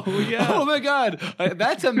insane. Oh yeah! Oh my God!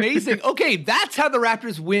 That's amazing. Okay, that's how the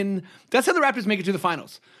Raptors win. That's how the Raptors make it to the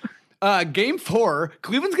finals. Game 4,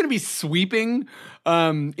 Cleveland's going to be sweeping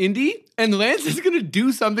Indy, and Lance is going to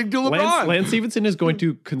do something to LeBron. Lance Stevenson is going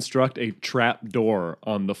to construct a trap door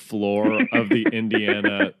on the floor of the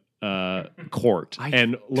Indiana court,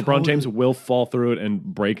 and LeBron James will fall through it and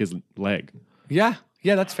break his leg. Yeah,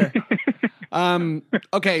 that's fair.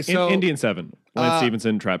 Okay, so Indy in 7, Lance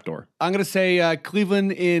Stevenson trap door. I'm going to say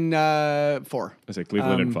Cleveland in 4. I say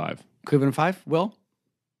Cleveland in 5. Cleveland in 5. Will?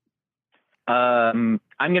 I'm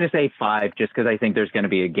going to say 5 just because I think there's going to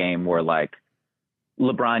be a game where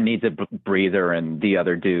LeBron needs a breather and the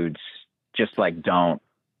other dudes don't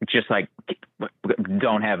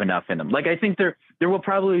have enough in them. I think there will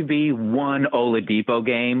probably be one Oladipo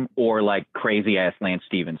game or crazy ass Lance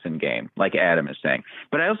Stevenson game, like Adam is saying.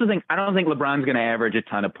 But I don't think LeBron's going to average a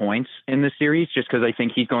ton of points in the series just because I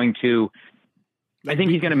think he's going to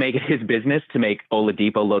make it his business to make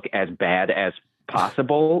Oladipo look as bad as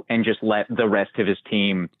possible and just let the rest of his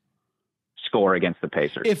team score against the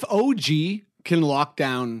Pacers. If OG can lock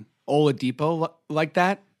down Oladipo like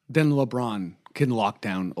that, then LeBron can lock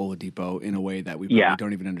down Oladipo in a way that we probably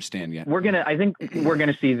don't even understand yet. I think we're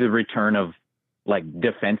gonna see the return of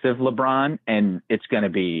defensive LeBron, and it's gonna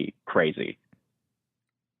be crazy.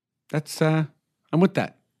 That's I'm with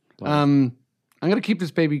that. I'm gonna keep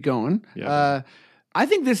this baby going. Yeah. I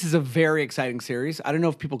think this is a very exciting series. I don't know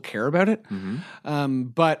if people care about it,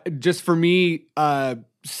 but just for me,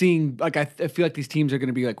 seeing I feel like these teams are going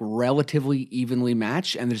to be relatively evenly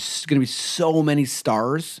matched, and there's going to be so many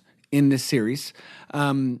stars in this series.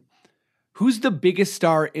 Who Who's the biggest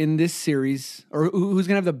star in this series, or who's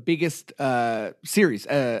going to have the biggest series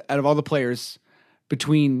out of all the players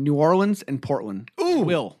between New Orleans and Portland? Ooh.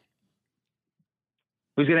 Will.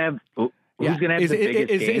 Who's going to have the biggest game?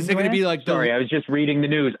 Is it going to be like... Sorry, I was just reading the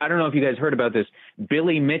news. I don't know if you guys heard about this.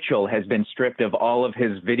 Billy Mitchell has been stripped of all of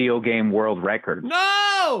his video game world records.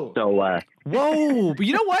 No! So, whoa. But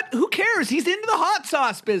you know what? Who cares? He's into the hot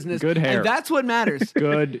sauce business. Good hair. And that's what matters.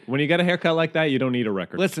 Good. When you get a haircut like that, you don't need a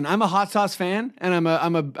record. Listen, I'm a hot sauce fan, and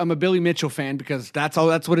I'm a Billy Mitchell fan because that's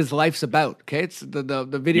what his life's about. Okay, it's the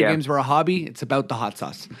video games were a hobby. It's about the hot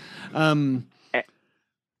sauce.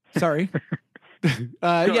 Sorry.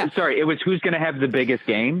 Sorry, it was who's going to have the biggest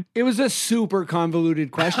game? It was a super convoluted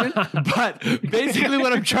question, but basically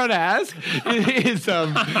what I'm trying to ask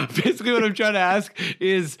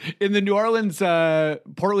is in the New Orleans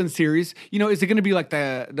Portland series, is it going to be like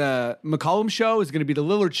the McCollum show? Is it going to be the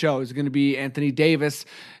Lillard show? Is it going to be Anthony Davis?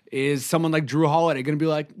 Is someone like Drew Holiday going to be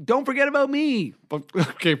like, don't forget about me?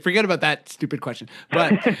 Okay, forget about that stupid question.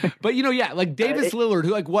 But like Davis Lillard, who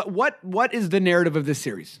like what is the narrative of this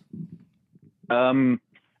series? I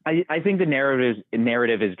think the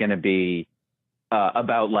narrative is going to be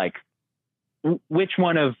about like which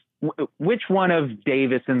one of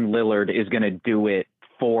Davis and Lillard is going to do it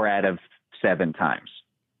 4 out of 7 times.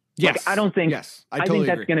 Yes, like, I don't think. Yes, I think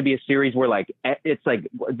that's going to be a series where like it's like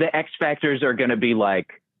the X factors are going to be like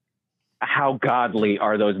how godly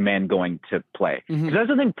are those men going to play? Because I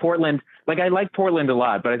also think Portland. Like I like Portland a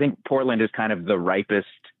lot, but I think Portland is kind of the ripest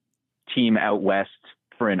team out west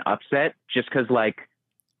for an upset, just because like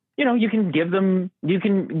you can give them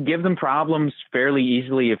problems fairly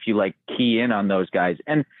easily if you like key in on those guys.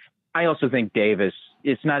 And I also think Davis,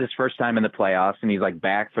 it's not his first time in the playoffs, and he's like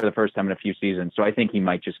back for the first time in a few seasons, so I think he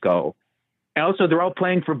might just go. And also they're all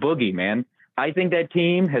playing for Boogie, man. I think that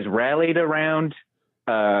team has rallied around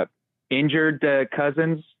injured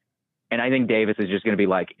Cousins, and I think Davis is just going to be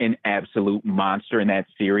like an absolute monster in that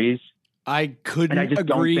series. I couldn't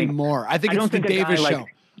agree more. I think it's the Davis show.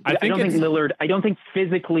 I don't think Lillard. I don't think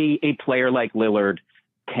physically a player like Lillard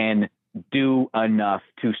can do enough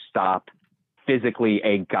to stop physically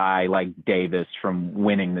a guy like Davis from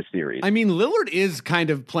winning the series. I mean, Lillard is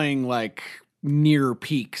kind of playing like near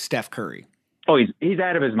peak Steph Curry. Oh, he's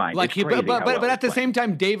out of his mind. Like, but at the same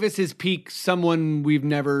time, Davis is peak someone we've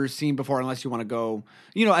never seen before, unless you want to go,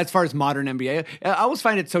 as far as modern NBA. I always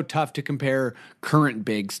find it so tough to compare current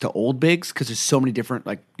bigs to old bigs because there's so many different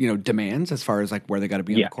demands as far as like where they got to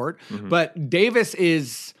be on the court. Mm-hmm. But Davis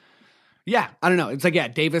is. Yeah, I don't know. It's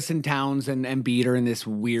like, Davis and Towns and Embiid are in this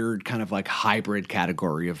weird kind of like hybrid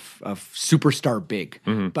category of superstar big.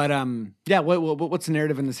 Mm-hmm. But what's the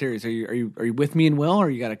narrative in the series? Are you with me and Will,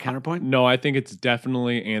 or you got a counterpoint? No, I think it's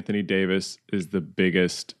definitely Anthony Davis is the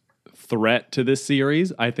biggest threat to this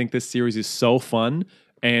series. I think this series is so fun,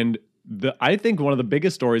 and I think one of the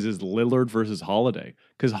biggest stories is Lillard versus Holiday,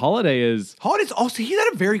 because Holiday's also, he's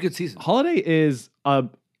had a very good season. Holiday is a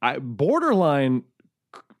borderline.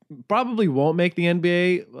 Probably won't make the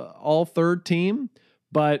NBA all third team,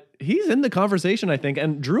 but he's in the conversation, I think.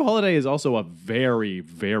 And Drew Holiday is also a very,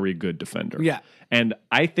 very good defender. Yeah. And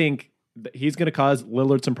I think he's going to cause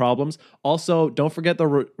Lillard some problems. Also, don't forget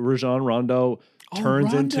the Rajon Rondo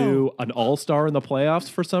turns into an all-star in the playoffs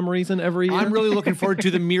for some reason every year. I'm really looking forward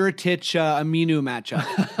to the Mirotic-Aminu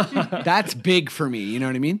matchup. That's big for me, you know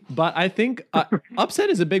what I mean? But I think upset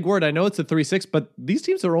is a big word. I know it's a 3-6, but these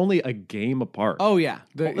teams are only a game apart. Oh, yeah.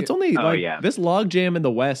 It's only this logjam in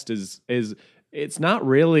the West is it's not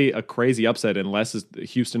really a crazy upset unless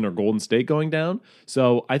it's Houston or Golden State going down.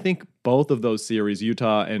 So I think both of those series,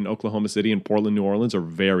 Utah and Oklahoma City and Portland, New Orleans, are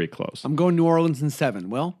very close. I'm going New Orleans in 7.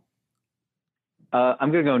 Will?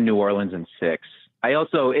 I'm going to go New Orleans in 6.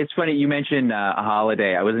 It's funny, you mentioned a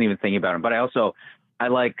Holiday. I wasn't even thinking about him, but I'll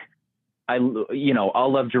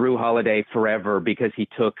love Drew Holiday forever because he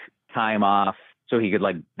took time off so he could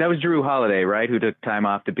that was Drew Holiday, right? Who took time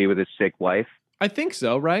off to be with his sick wife. I think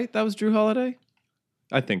so, right? That was Drew Holiday?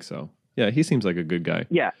 I think so. Yeah, he seems like a good guy.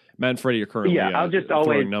 Yeah. Matt and Freddie are currently I'll just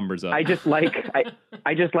throwing numbers up. I just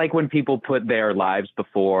like when people put their lives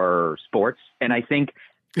before sports, and I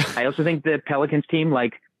also think the Pelicans team,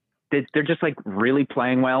 they're just really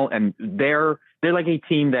playing well, and they're like a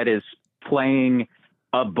team that is playing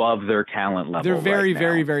above their talent level. They're very,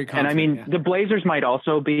 very, very confident. And I mean, the Blazers might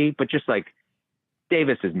also be, but just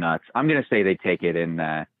Davis is nuts. I'm going to say they take it in.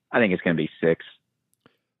 I think it's going to be 6.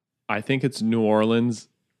 I think it's New Orleans.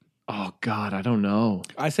 Oh God, I don't know.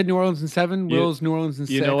 I said New Orleans in 7. Will's New Orleans in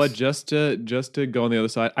 6. You know what? Just to go on the other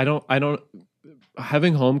side, I don't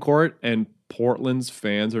having home court and Portland's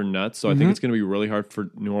fans are nuts, so I think it's going to be really hard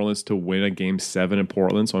for New Orleans to win a game 7 in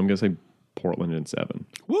Portland. So I'm going to say Portland in 7.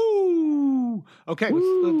 Woo! Okay,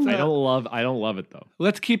 let's I don't love it though.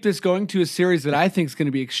 let's keep this going to a series that I think is going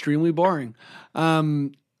to be extremely boring.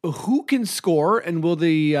 Who can score, and will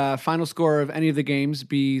the final score of any of the games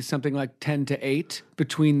be something like 10-8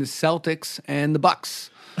 between the Celtics and the Bucks?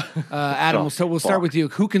 Adam, we'll start with you.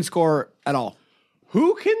 Who can score at all?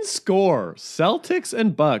 Who can score? Celtics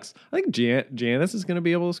and Bucks. I think Giannis is going to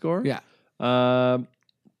be able to score. Yeah.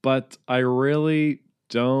 But I really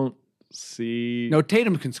don't see. No,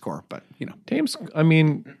 Tatum can score, but Tatum's. I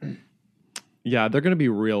mean, yeah, they're going to be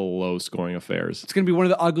real low scoring affairs. It's going to be one of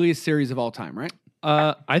the ugliest series of all time, right?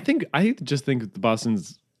 I just think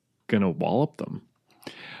Boston's going to wallop them.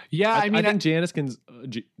 Yeah, I mean, I think Giannis can.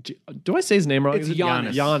 Do I say his name wrong? It's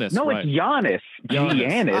Giannis. Giannis. No, right. it's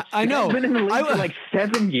Giannis. I know. He's been in the league for like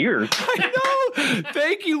 7 years. I know.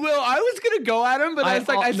 Thank you, Will. I was gonna go at him, but I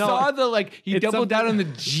saw the he doubled down on the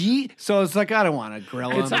G, so I was like, I don't want to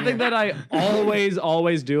grill him. It's something that I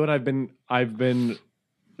always do, and I've been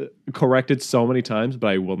corrected so many times, but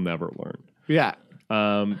I will never learn. Yeah.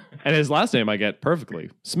 And his last name I get perfectly.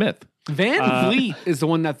 Smith. Van Vliet is the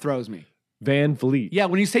one that throws me. Van Vliet. Yeah,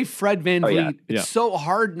 when you say Fred Van Vliet, yeah. it's so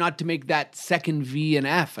hard not to make that second V an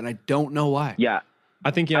F, and I don't know why. Yeah. I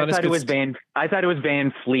think Giannis I thought it was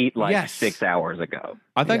Van Fleet 6 hours ago.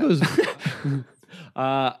 I think it was.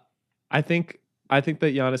 I think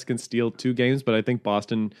that Giannis can steal 2 games, but I think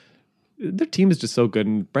Boston, their team is just so good,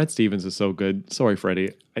 and Brad Stevens is so good. Sorry, Freddie.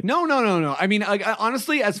 No. I mean,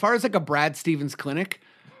 honestly, as far as a Brad Stevens clinic,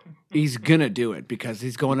 he's gonna do it because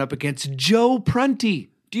he's going up against Joe Prunty.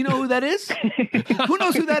 Do you know who that is? Who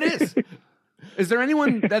knows who that is? Is there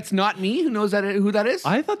anyone that's not me who knows who that is?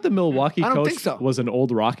 I thought the Milwaukee I don't coach think so. was an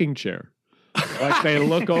old rocking chair. Like they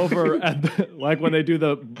look over at like when they do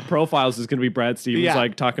the profiles, it's going to be Brad Stevens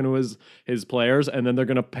like talking to his players, and then they're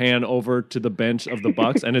going to pan over to the bench of the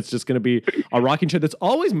Bucks, and it's just going to be a rocking chair that's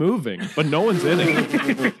always moving, but no one's in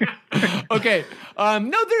it. Okay.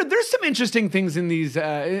 No, there's some interesting things in these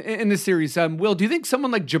in this series. Will, do you think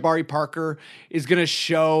someone like Jabari Parker is going to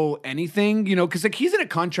show anything? Because he's in a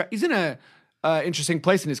contract. He's in a interesting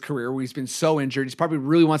place in his career where he's been so injured. He's probably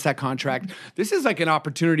really wants that contract. This is like an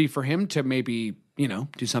opportunity for him to maybe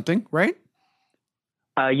do something, right?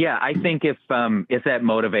 Yeah, I think if that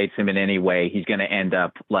motivates him in any way, he's going to end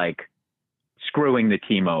up like screwing the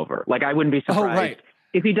team over. Like I wouldn't be surprised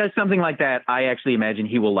if he does something like that. I actually imagine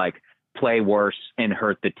he will like play worse and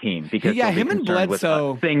hurt the team because him and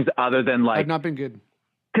Bledsoe with things other than like have not been good.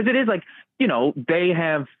 Because it is like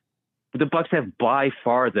the Bucks have by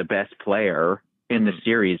far the best player in the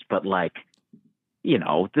series, but like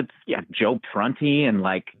Joe Prunty and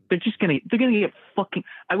like they're gonna get fucking.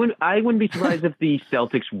 I wouldn't be surprised if the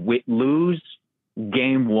Celtics lose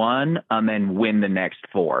game 1 and then win the next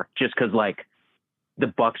 4, just because like the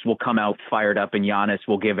Bucks will come out fired up and Giannis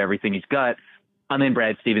will give everything he's got, and then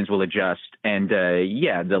Brad Stevens will adjust, and the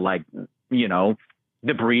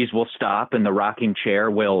breeze will stop and the rocking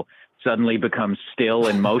chair will suddenly become still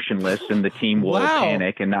and motionless, and the team will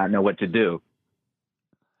panic and not know what to do.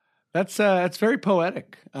 That's very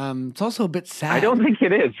poetic. It's also a bit sad. I don't think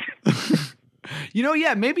it is.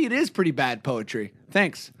 Maybe it is pretty bad poetry.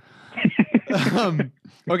 Thanks.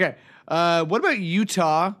 Okay. What about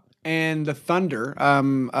Utah and the Thunder?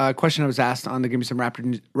 A question I was asked on the Give Me Some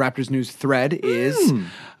Raptors News thread is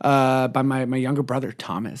by my younger brother,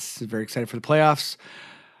 Thomas. He's very excited for the playoffs.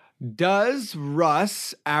 Does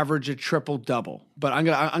Russ average a triple-double? But I'm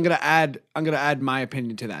gonna add my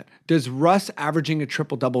opinion to that. Does Russ averaging a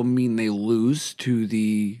triple-double mean they lose to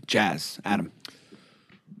the Jazz, Adam?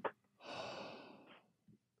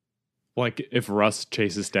 Like if Russ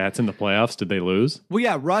chases stats in the playoffs, did they lose? Well,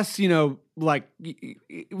 yeah, Russ,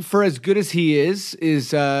 for as good as he is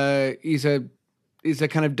he's a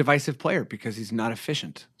kind of divisive player because he's not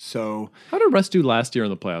efficient. So how did Russ do last year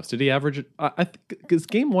in the playoffs? Did he average it? Because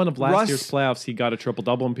game 1 of last year's playoffs, he got a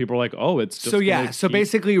triple-double, and people were like, "Oh, it's just so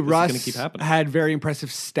basically, Russ keep happening." Had very impressive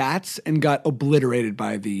stats and got obliterated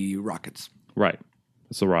by the Rockets. Right,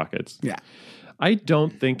 it's the Rockets. Yeah, I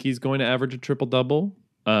don't think he's going to average a triple-double,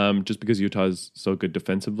 just because Utah is so good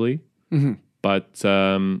defensively. Mm-hmm. But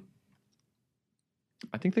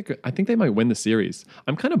I think they might win the series.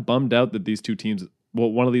 I'm kind of bummed out that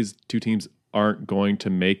one of these two teams aren't going to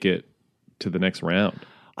make it to the next round.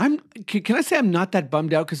 Can I say I'm not that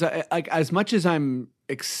bummed out? Because as much as I'm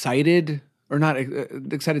excited, or not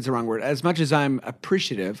excited is the wrong word, as much as I'm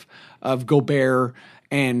appreciative of Gobert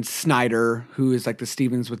and Snyder, who is like the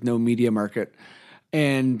Stevens with no media market,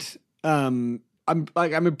 and I'm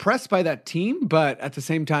impressed by that team, but at the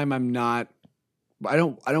same time I'm not. I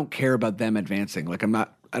don't care about them advancing. Like I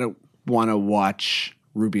don't want to watch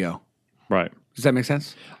Rubio. Right. Does that make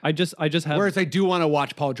sense? I just have. Whereas I do want to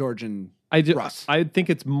watch Paul George and Russ. I think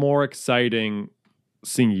it's more exciting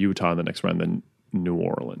seeing Utah in the next round than New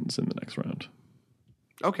Orleans in the next round.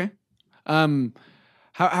 Okay.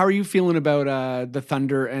 How are you feeling about the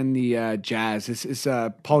Thunder and the Jazz? Is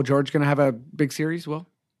Paul George going to have a big series, Will?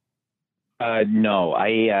 No,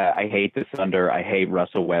 I hate the Thunder. I hate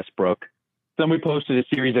Russell Westbrook. Somebody posted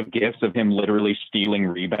a series of GIFs of him literally stealing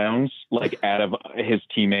rebounds, like out of his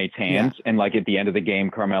teammates' hands. Yeah. And like at the end of the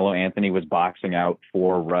game, Carmelo Anthony was boxing out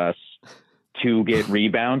for Russ to get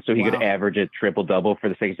rebounds so he could average a triple-double for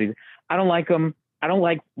the second season. I don't like him. I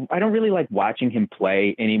don't really like watching him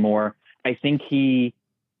play anymore. I think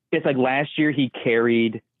it's like last year he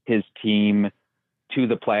carried his team to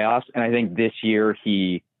the playoffs. And I think this year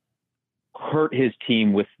he hurt his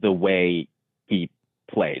team with the way he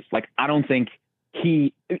plays. Like, I don't think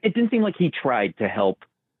it didn't seem like he tried to help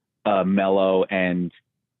Melo and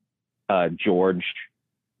George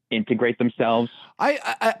integrate themselves. I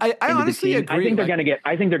honestly agree. I think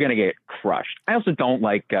they're gonna get crushed. I also don't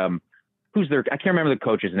like I can't remember the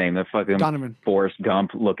coach's name, the fucking Donovan. Forrest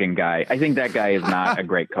Gump looking guy. I think that guy is not a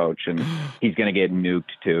great coach, and he's gonna get nuked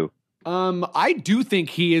too. I do think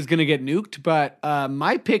he is going to get nuked, but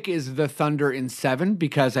my pick is the Thunder in 7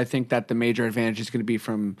 because I think that the major advantage is going to be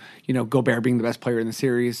from, Gobert being the best player in the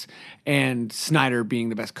series and Snyder being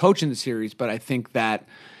the best coach in the series. But I think that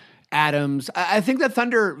I think that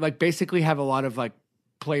Thunder basically have a lot of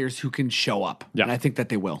players who can show up. Yeah. And I think that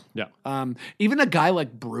they will. Yeah. Even a guy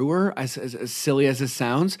like Brewer, as silly as it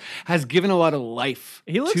sounds, has given a lot of life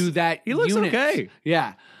to that He looks unit. okay.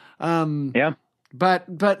 Yeah. Yeah.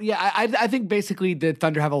 But yeah, I think basically the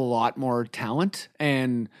Thunder have a lot more talent,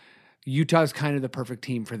 and Utah's kind of the perfect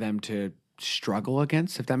team for them to struggle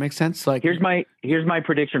against, if that makes sense. Here's my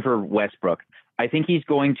prediction for Westbrook. I think he's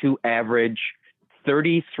going to average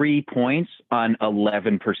 33 points on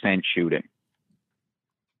 11% shooting.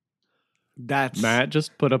 That's Matt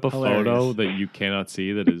just put up a hilarious. photo that you cannot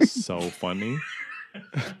see that is so funny.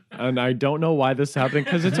 And I don't know why this is happening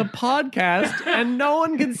because it's a podcast and no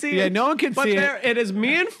one can see it. Yeah, no one can see it. It is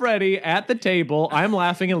me and Freddie at the table. I'm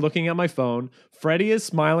laughing and looking at my phone. Freddie is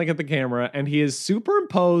smiling at the camera, and he has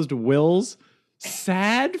superimposed Will's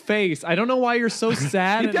sad face. I don't know why you're so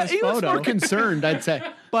sad in this he photo. looks more concerned, I'd say.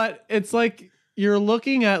 But it's like you're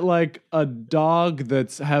looking at a dog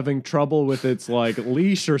that's having trouble with its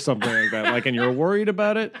leash or something like that. And you're worried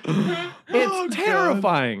about it. It's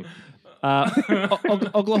terrifying.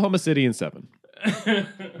 Oklahoma City in 7.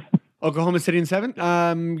 Oklahoma City in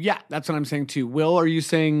 7? Yeah, that's what I'm saying too. Will, are you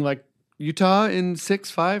saying Utah in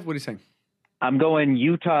 6, 5? What are you saying? I'm going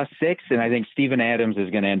Utah 6, and I think Steven Adams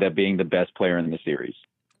is going to end up being the best player in the series.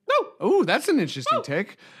 Oh, that's an interesting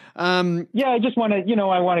take. Yeah, I just want to,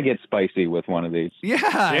 I want to get spicy with one of these. Yeah,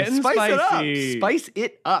 Getting spice spicy. it up. Spice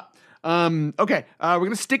it up. Okay, we're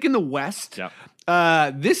going to stick in the West. Yeah.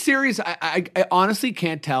 This series, I honestly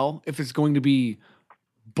can't tell if it's going to be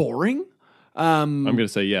boring. I'm going to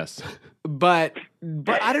say yes. But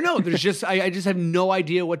I don't know. There's just I just have no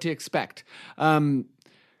idea what to expect.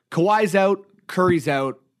 Kawhi's out, Curry's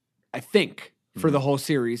out, I think, for the whole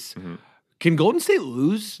series. Mm-hmm. Can Golden State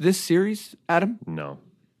lose this series, Adam? No.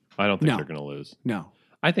 I don't think they're going to lose. No.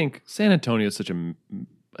 I think San Antonio is such a...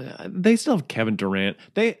 they still have Kevin Durant.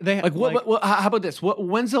 They how about this?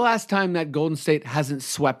 When's the last time that Golden State hasn't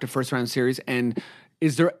swept a first round series? And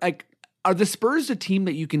is there are the Spurs a team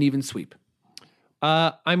that you can even sweep?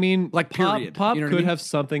 I mean, period. Pop You know what could I mean? have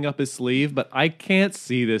something up his sleeve, but I can't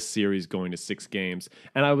see this series going to 6 games.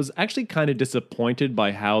 And I was actually kind of disappointed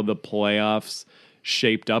by how the playoffs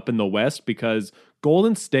shaped up in the West because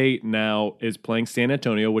Golden State now is playing San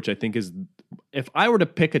Antonio, which I think is, if I were to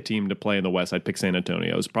pick a team to play in the West, I'd pick San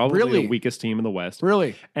Antonio. It's probably the weakest team in the West.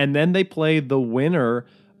 Really? And then they play the winner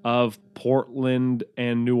of Portland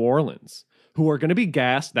and New Orleans, who are going to be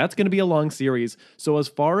gassed. That's going to be a long series. So as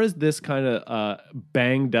far as this kind of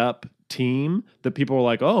banged up team that people were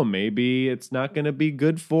like, oh, maybe it's not going to be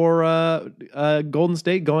good for Golden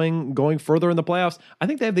State going further in the playoffs, I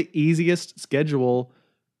think they have the easiest schedule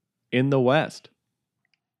in the West.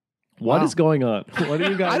 What is going on? What are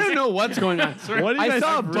you guys? I don't know what's going on. What do you I guys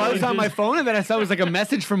saw a buzz on my phone, and then I saw it was a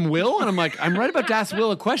message from Will, and I'm like, I'm right about to ask Will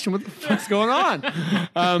a question. What the fuck's going on?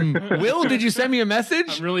 Will, did you send me a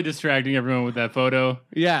message? I'm really distracting everyone with that photo.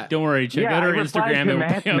 Yeah. Don't worry. Check out our Instagram. It will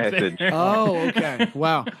be up message. there. Oh, okay.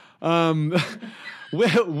 Wow.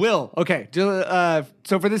 Will. Okay.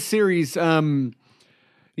 So for this series, can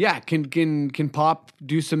Pop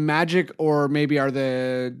do some magic, or maybe are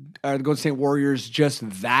the Golden State Warriors just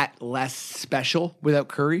that less special without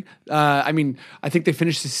Curry? I mean, I think they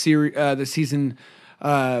finished the season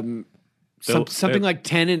something like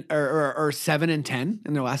 10 or 7-10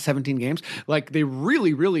 in their last 17 games. Like they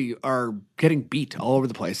really, really are getting beat all over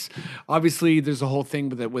the place. Obviously, there's a whole thing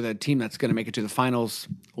with a team that's going to make it to the finals,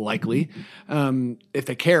 likely, if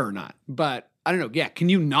they care or not. But I don't know. Yeah, can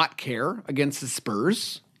you not care against the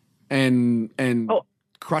Spurs and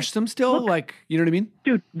crush them still? Look, like, you know what I mean,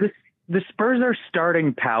 dude? The Spurs are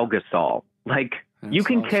starting Pau Gasol. Like. You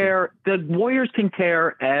can care. The Warriors can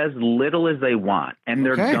care as little as they want, and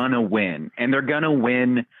they're gonna win, and they're gonna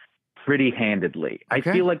win pretty handedly. I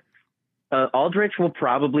feel like Aldridge will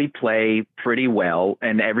probably play pretty well,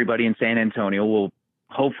 and everybody in San Antonio will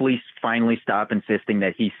hopefully finally stop insisting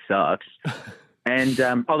that he sucks. And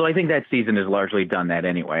although I think that season is largely done that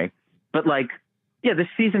anyway, but like, yeah, this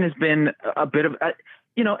season has been a bit of,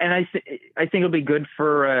 and I think it'll be good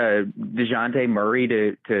for DeJounte Murray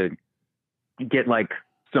to get like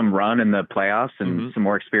some run in the playoffs and some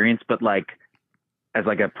more experience, but like as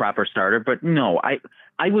like a proper starter. But no, I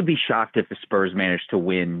would be shocked if the Spurs managed to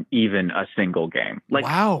win even a single game. Like,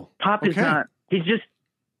 wow, Pop is not. He's just,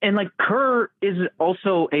 and like Kerr is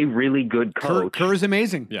also a really good coach. Kerr is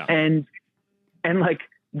amazing. Yeah, and like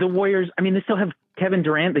the Warriors. I mean, they still have Kevin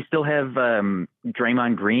Durant. They still have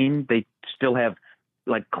Draymond Green. They still have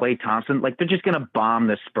like Klay Thompson. Like they're just gonna bomb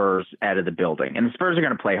the Spurs out of the building, and the Spurs are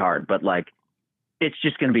gonna play hard, but like. It's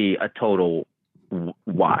just going to be a total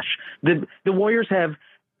wash. The Warriors have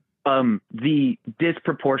the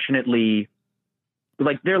disproportionately,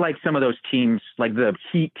 like they're like some of those teams, like the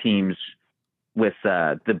Heat teams with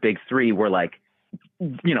the big three, where like,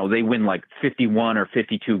 they win like 51 or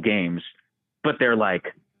 52 games, but they're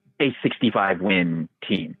like a 65 win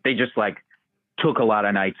team. They just like took a lot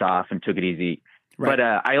of nights off and took it easy. Right.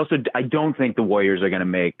 But I don't think the Warriors are going to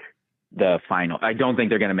make the final. I don't think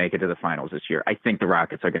they're going to make it to the finals this year. I think the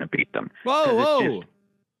Rockets are going to beat them. Whoa.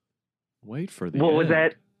 Wait for the What end. was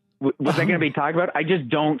that? Was that going to be talked about? I just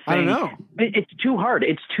don't think. I don't know. It's too hard.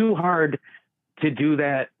 It's too hard to do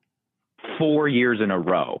that 4 years in a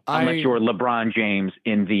row, unless you're LeBron James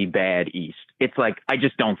in the bad East. It's like, I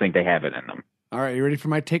just don't think they have it in them. All right, you ready for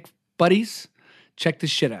my take, buddies? Check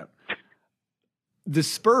this shit out. The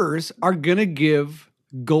Spurs are going to give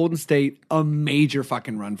Golden State a major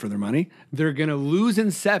fucking run for their money. They're going to lose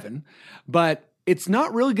in 7, but it's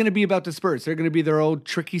not really going to be about the Spurs. They're going to be their old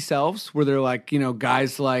tricky selves where they're like,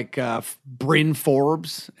 guys like Bryn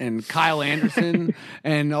Forbes and Kyle Anderson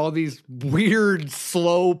and all these weird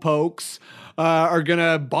slow pokes are going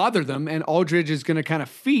to bother them. And Aldridge is going to kind of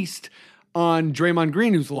feast on Draymond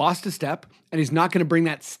Green, who's lost a step, and he's not going to bring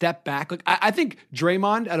that step back. Like I think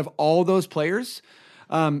Draymond, out of all those players,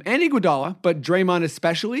 and Iguodala, but Draymond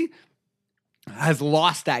especially, has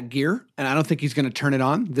lost that gear, and I don't think he's going to turn it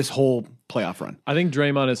on this whole playoff run. I think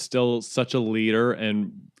Draymond is still such a leader,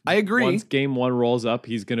 and I agree. Once game 1 rolls up,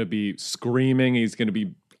 he's going to be screaming. He's going to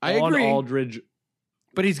be on Aldridge,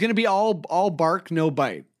 but he's going to be all bark, no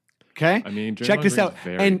bite. Okay, I mean, check this out,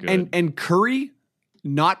 and Curry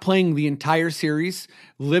not playing the entire series,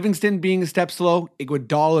 Livingston being a step slow,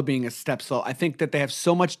 Iguodala being a step slow. I think that they have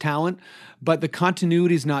so much talent, but the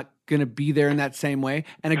continuity is not going to be there in that same way.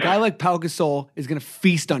 And a guy like Pau Gasol is going to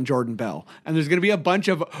feast on Jordan Bell. And there's going to be a bunch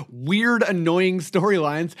of weird, annoying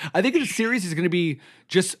storylines. I think the series is going to be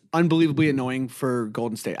just unbelievably annoying for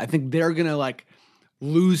Golden State. I think they're going to like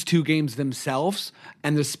lose 2 games themselves,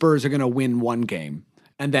 and the Spurs are going to win 1 game.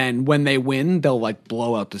 And then when they win, they'll like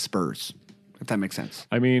blow out the Spurs. If that makes sense.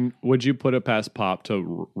 I mean, would you put it past Pop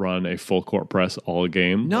to run a full court press all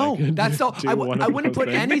game? No, that's all. I wouldn't put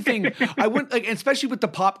anything. I wouldn't, like, especially with the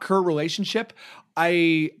Pop Kerr relationship.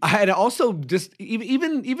 I had also just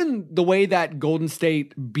even the way that Golden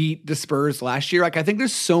State beat the Spurs last year. Like, I think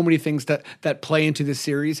there's so many things that play into this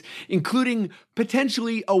series, including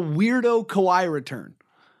potentially a weirdo Kawhi return.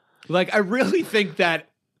 Like, I really think that.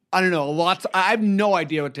 I don't know, I have no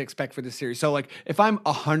idea what to expect for this series. So, like, if I'm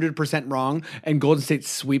 100% wrong and Golden State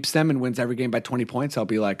sweeps them and wins every game by 20 points, I'll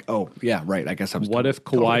be like, oh, yeah, right, I guess I was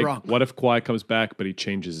totally wrong. What if Kawhi comes back, but he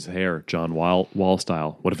changes his hair, John Wall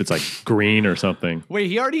style? What if it's, like, green or something? Wait,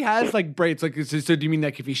 he already has, like, braids. Like, so do you mean,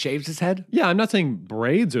 like, if he shaves his head? Yeah, I'm not saying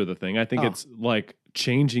braids are the thing. I think it's, like,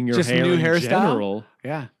 changing your just hair new in hairstyle? general.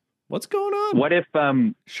 Yeah. What's going on? What if,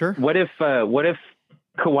 sure. What if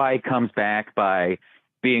Kawhi comes back by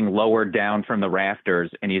being lowered down from the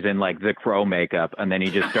rafters and he's in like the Crow makeup, and then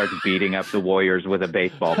he just starts beating up the Warriors with a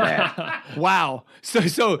baseball bat? Wow. So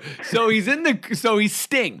he's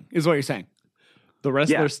Sting is what you're saying. The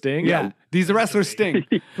wrestler Sting? Yeah. He's the wrestler Sting.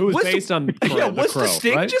 Who was based on was the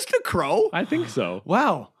Sting right? just a crow? I think so.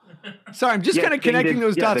 Wow. Sorry, I'm just kind of connecting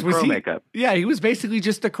those dots. The Crow makeup. Yeah, he was basically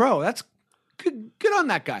just a crow. That's good on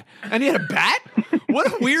that guy. And he had a bat? What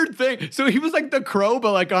a weird thing. So he was like the Crow,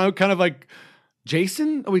 but like kind of like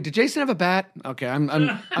Jason. Oh wait, did Jason have a bat? Okay, I'm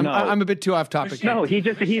a bit too off topic. No, he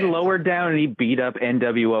lowered down and he beat up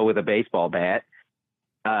NWO with a baseball bat.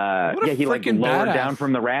 He like lowered down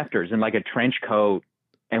from the rafters in like a trench coat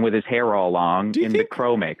and with his hair all long in the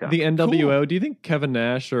Crow makeup. The NWO. Do you think Kevin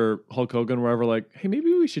Nash or Hulk Hogan were ever like, hey,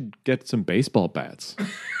 maybe we should get some baseball bats?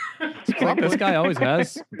 This guy always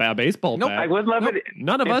has a baseball bat. I would love it.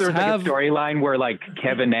 None of us have a storyline where like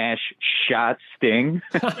Kevin Nash shot Sting,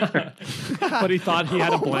 but he thought he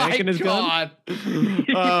had a blank in his gun. That's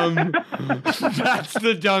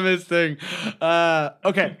the dumbest thing.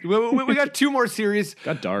 Okay, we got 2 more series.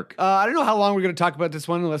 Got dark. I don't know how long we're going to talk about this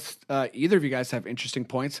one, unless either of you guys have interesting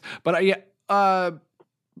points. But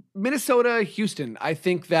Minnesota, Houston. I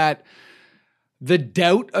think that the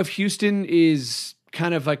doubt of Houston is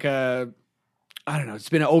kind of like it's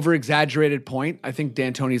been an over-exaggerated point. I think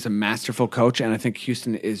D'Antoni's a masterful coach, and I think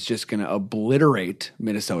Houston is just going to obliterate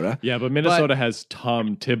Minnesota. Yeah, but Minnesota has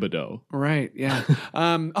Tom Thibodeau. Right, yeah.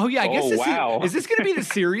 I guess is this going to be the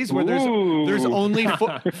series where there's only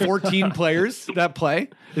 14 players that play?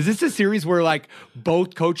 Is this a series where like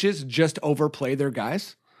both coaches just overplay their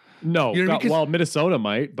guys? No, you know Minnesota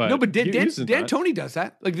might, but D'Antoni does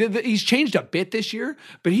that. Like he's changed a bit this year,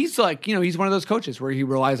 but he's like, he's one of those coaches where he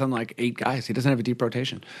relies on like 8 guys. He doesn't have a deep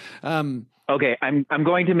rotation. Okay, I'm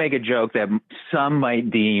going to make a joke that some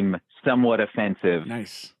might deem somewhat offensive.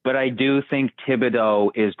 Nice, but I do think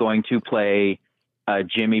Thibodeau is going to play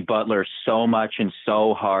Jimmy Butler so much and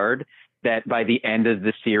so hard that by the end of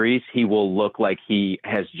the series, he will look like he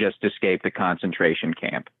has just escaped a concentration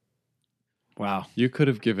camp. Wow. You could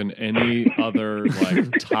have given any other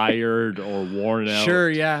like tired or worn out. Sure,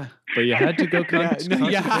 yeah. But you had to go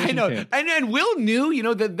I know. And Will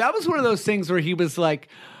knew, that was one of those things where he was like,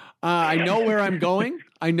 I know where I'm going.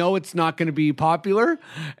 I know it's not going to be popular,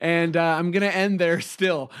 and I'm going to end there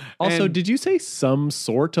still. Also, did you say some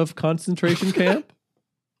sort of concentration camp?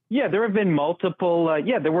 Yeah, there have been multiple.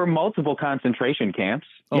 There were multiple concentration camps.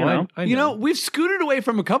 I know. We've scooted away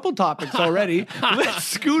from a couple topics already. Let's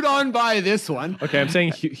scoot on by this one. Okay, I'm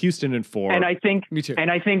saying Houston in 4. And I think, me too.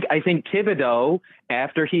 And I think Thibodeau,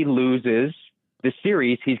 after he loses the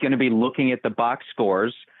series, he's going to be looking at the box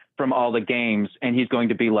scores from all the games, and he's going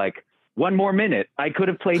to be like, 1 more minute. I could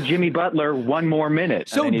have played Jimmy Butler 1 more minute.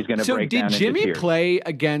 So, and then he's going to break down into Jimmy tears. play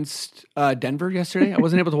against Denver yesterday? I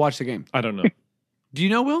wasn't able to watch the game. I don't know. Do you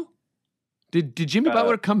know, Will? Did Jimmy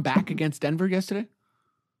Butler come back against Denver yesterday?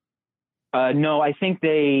 No, I think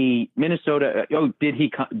Minnesota.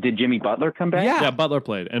 Did Jimmy Butler come back? Yeah, Butler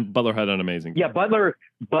played, and Butler had an amazing game. Yeah,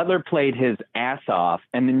 Butler played his ass off,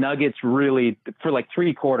 and the Nuggets really, for like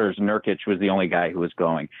 3 quarters, Nurkic was the only guy who was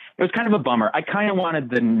going. It was kind of a bummer. I kind of wanted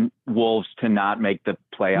the Wolves to not make the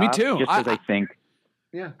playoffs. Me too. Just because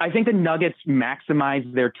I think the Nuggets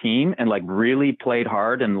maximized their team and like really played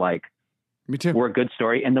hard and like. Me too. Were a good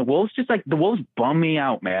story, and the Wolves bum me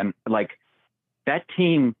out, man. Like that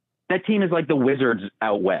team is like the Wizards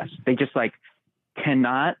out west. They just like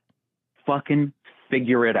cannot fucking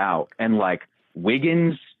figure it out. And like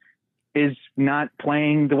Wiggins is not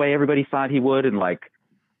playing the way everybody thought he would. And like,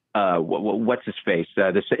 what's his face?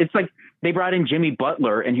 It's like they brought in Jimmy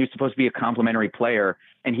Butler, and he was supposed to be a complimentary player,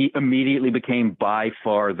 and he immediately became by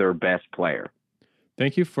far their best player.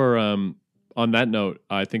 Thank you for. On that note,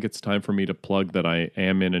 I think it's time for me to plug that I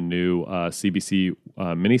am in a new CBC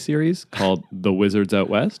miniseries called The Wizards Out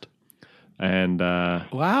West. And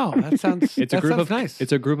wow, that sounds nice.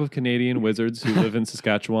 It's a group of Canadian wizards who live in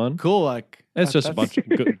Saskatchewan. Cool. It's just a bunch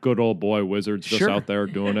of good old boy wizards just out there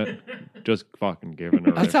doing it, just fucking giving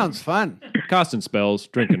her. That sounds fun. Casting spells,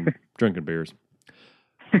 drinking beers.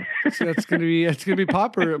 So it's gonna be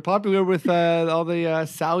popular with all the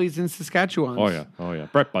Sallies in Saskatchewan. Oh yeah.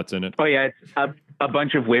 Brett Butt's in it. Oh yeah, it's a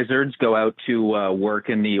bunch of wizards go out to work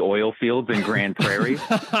in the oil fields in Grand Prairie.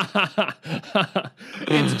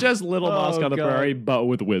 It's just Little Mosque on the Prairie, but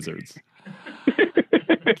with wizards.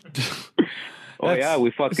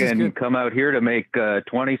 We fucking come out here to make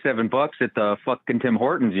 $27 at the fucking Tim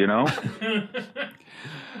Hortons, you know.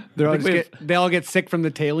 They all get sick from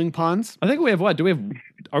the tailing ponds. I think we have what?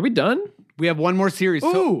 Are we done? We have one more series.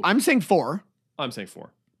 Ooh. So I'm saying 4. I'm saying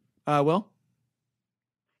 4. Will?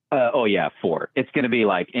 4. It's going to be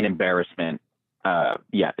like an embarrassment.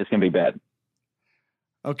 It's going to be bad.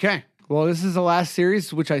 Okay. Well, this is the last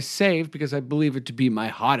series, which I saved because I believe it to be my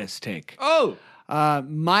hottest take. Oh!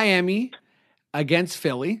 Miami against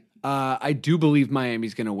Philly. I do believe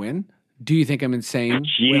Miami's going to win. Do you think I'm insane?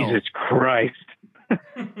 Jesus Christ.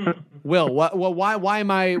 Will, why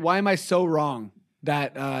am I so wrong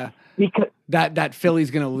that that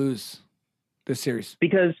Philly's going to lose? this series?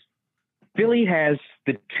 Because Philly has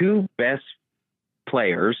the two best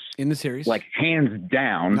players in the series, like hands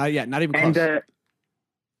down. Not yet, not even close. And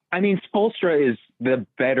I mean, Spoelstra is the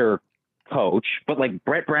better coach, but like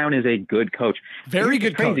Brett Brown is a good coach. Very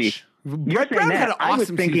good coach. Brett Brown had an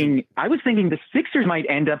awesome season. I was thinking the Sixers might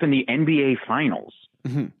end up in the NBA Finals.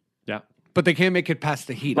 Mm-hmm. Yeah, but they can't make it past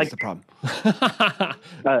the Heat. That's the problem.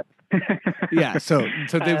 Yeah, so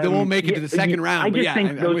they won't make it to the second round.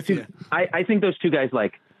 I think those two guys,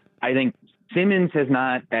 like, I think Simmons has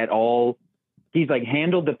not at all. He's like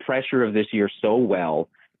handled the pressure of this year so well,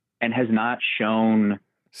 and has not shown.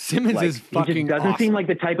 Simmons is fucking. He just doesn't seem like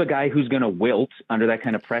the type of guy who's going to wilt under that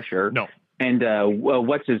kind of pressure. No. And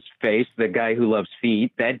what's his face? The guy who loves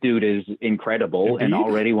feet. That dude is incredible and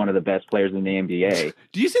already one of the best players in the NBA.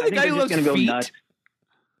 Do you say the guy who loves feet? Nuts.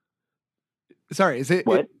 Sorry, is it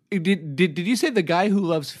what? Did you say the guy who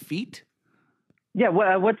loves feet? Yeah.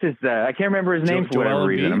 What's his? I can't remember his name for whatever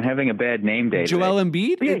reason. I'm having a bad name day. Joel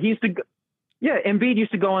Embiid. But yeah, he used to. Yeah, Embiid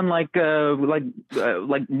used to go on like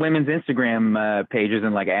women's Instagram pages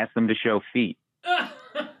and like ask them to show feet. Oh,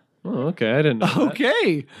 okay, I didn't know that.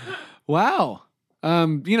 Okay. Wow.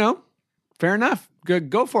 Fair enough. Good.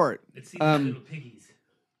 Go for it. Let's see the little piggies.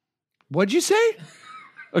 What'd you say?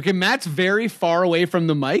 Okay, Matt's very far away from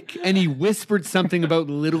the mic, and he whispered something about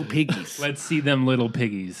little piggies. Let's see them little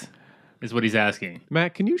piggies, is what he's asking.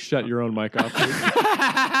 Matt, can you shut your own mic off, please?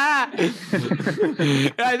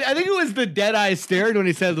 I think it was the dead eye stared when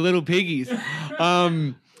he said little piggies.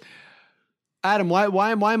 Adam,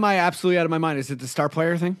 why am I absolutely out of my mind? Is it the star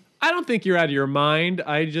player thing? I don't think you're out of your mind.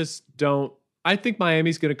 I just don't. I think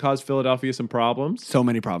Miami's going to cause Philadelphia some problems. So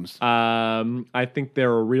many problems. I think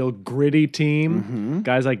they're a real gritty team. Mm-hmm.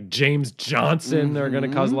 Guys like James Johnson are going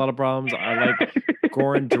to cause a lot of problems. I like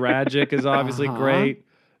Goran Dragic is obviously great.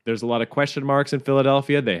 There's a lot of question marks in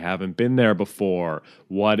Philadelphia. They haven't been there before.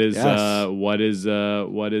 What's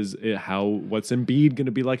Embiid going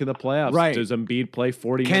to be like in the playoffs? Right. Does Embiid play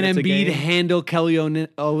 40 Can minutes a game? Can Embiid handle Kelly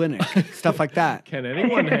Olynyk? Stuff like that. Can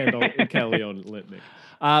anyone handle Kelly Olynyk?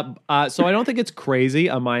 So I don't think it's crazy.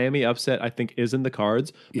 A Miami upset, I think, is in the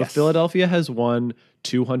cards. But Philadelphia has won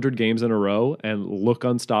 200 games in a row and look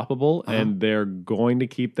unstoppable. And they're going to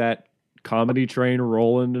keep that comedy train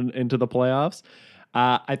rolling into the playoffs.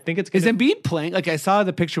 I think it's Is Embiid playing? Like, I saw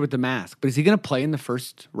the picture with the mask, but is he going to play in the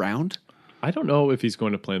first round? I don't know if he's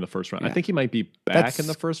going to play in the first round. Yeah. I think he might be back in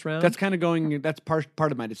the first round. That's kind of going. That's part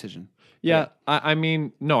of my decision. Yeah. I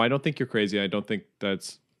mean, no, I don't think you're crazy. I don't think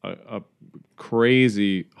that's a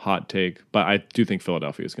crazy hot take, but I do think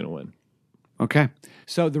Philadelphia is going to win. Okay.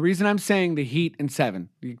 So the reason I'm saying the Heat in 7,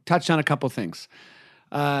 you touched on a couple things.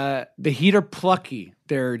 The Heat are plucky.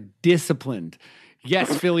 They're disciplined.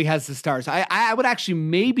 Yes, Philly has the stars. I would actually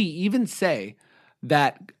maybe even say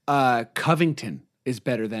that Covington is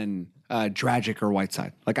better than Dragic or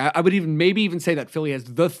Whiteside. Like I would even say that Philly has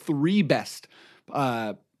the 3 best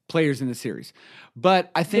players in the series.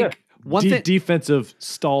 But I think one thing, defensive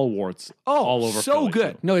stalwarts all over. So Philly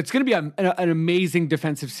good. too. No, it's going to be an amazing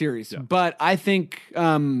defensive series. Yeah. But I think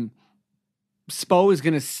Spo is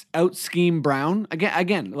going to out scheme Brown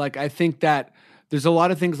again. Like I think that. There's a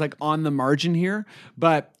lot of things like on the margin here,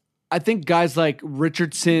 but I think guys like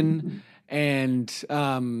Richardson and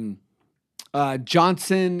Johnson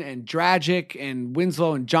and Dragic and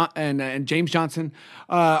Winslow and James Johnson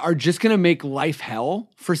are just going to make life hell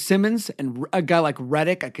for Simmons, and a guy like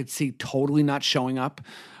Redick I could see totally not showing up.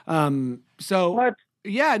 What?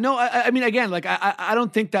 Yeah, no, I mean, again, like I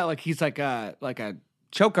don't think that like he's like a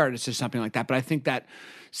choke artist or something like that, but I think that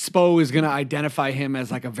Spo is going to identify him as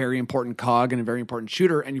like a very important cog and a very important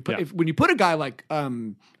shooter. And when you put a guy like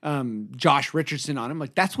Josh Richardson on him,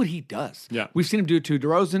 like that's what he does. Yeah, we've seen him do it to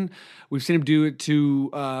DeRozan. We've seen him do it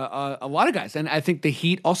to a lot of guys, and I think the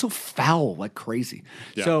Heat also foul like crazy.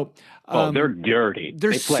 Yeah. So they're dirty.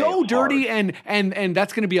 They're so dirty, and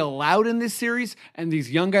that's going to be allowed in this series. And these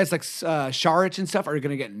young guys like Saric and stuff are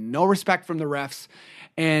going to get no respect from the refs,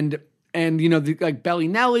 and like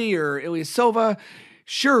Bellinelli or Ilyasova.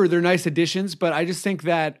 Sure, they're nice additions, but I just think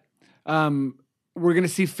that we're going to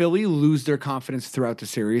see Philly lose their confidence throughout the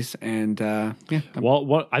series. And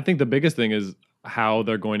Well, I think the biggest thing is how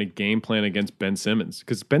they're going to game plan against Ben Simmons,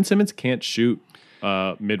 because Ben Simmons can't shoot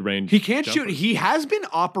mid-range. He can't jumpers. shoot. He has been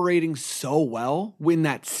operating so well in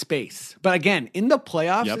that space. But again, in the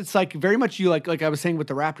playoffs, it's like very much you like I was saying with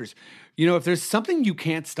the Raptors. You know, if there's something you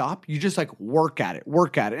can't stop, you just like work at it.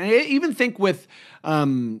 And I even think with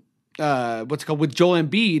with Joel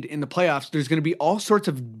Embiid in the playoffs, there's going to be all sorts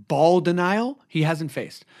of ball denial he hasn't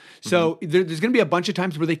faced. So there's going to be a bunch of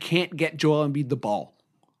times where they can't get Joel Embiid the ball.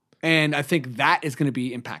 And I think that is going to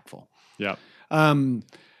be impactful. Yeah.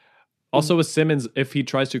 Also, with Simmons, if he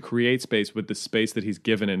tries to create space with the space that he's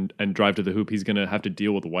given and drive to the hoop, he's going to have to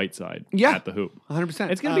deal with Whiteside at the hoop. 100%.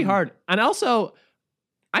 It's going to be hard. And also,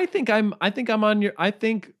 I think I'm on your. I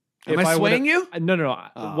think. Am I swaying you? No.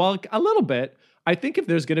 Oh. Well, a little bit. I think if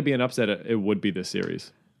there's going to be an upset, it would be this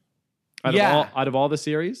series. Out of all the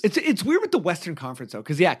series, it's weird with the Western Conference though,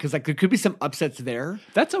 because like there could be some upsets there.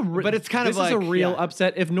 But it's kind of like this is a real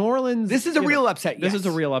upset. If New Orleans, this is a real upset. This is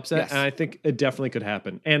a real upset, and I think it definitely could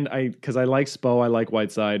happen. And because I like Spo, I like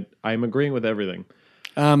Whiteside. I'm agreeing with everything.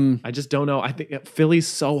 I just don't know. I think Philly's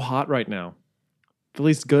so hot right now.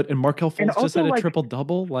 Philly's good, and Markelle Fultz just had a triple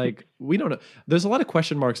double. Like we don't know. There's a lot of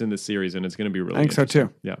question marks in this series, and it's going to be really. I think so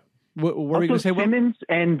too. Yeah. What were you going to say?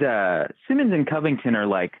 Simmons and Covington are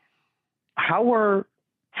like. Here's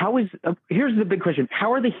the big question.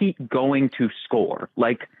 How are the Heat going to score?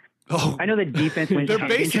 Like, I know that defense wins. They're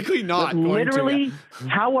basically not. Literally,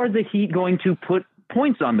 how are the Heat going to put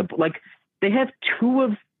points on the, like, the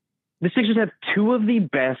Sixers have two of the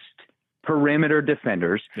best perimeter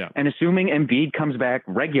defenders. Yeah. And assuming Embiid comes back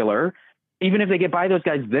regular, even if they get by those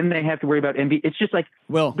guys, then they have to worry about Embiid. It's just like,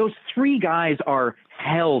 those three guys are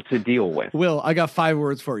hell to deal with. Will, I got 5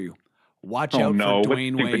 words for you. Watch out for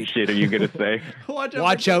Dwayne Wade. What stupid shit are you going to say?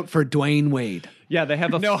 Watch out for Dwayne Wade. Yeah, they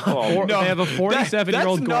have a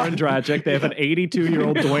 47-year-old Goran Dragic. They have an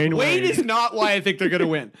 82-year-old Dwayne Wade. Wade is not why I think they're going to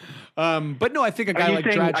win. But no, I think a guy like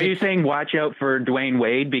Dragic. Are you saying watch out for Dwayne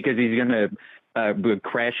Wade because he's going to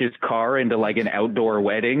crash his car into like an outdoor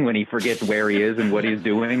wedding when he forgets where he is and what he's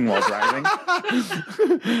doing while driving?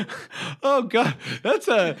 Oh God, that's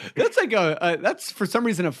for some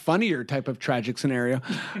reason a funnier type of tragic scenario.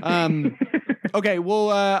 Okay,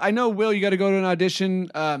 well, I know, Will, you got to go to an audition.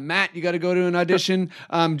 Matt, you got to go to an audition.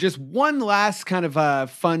 Just one last kind of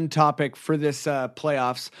fun topic for this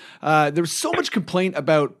playoffs. There was so much complaint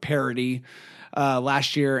about parity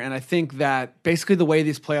last year, and I think that basically the way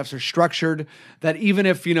these playoffs are structured, that even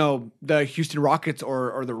if, the Houston Rockets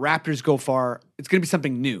or the Raptors go far, it's going to be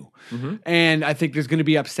something new. Mm-hmm. And I think there's going to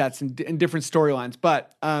be upsets and different storylines.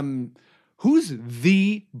 But who's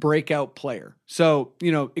the breakout player? So,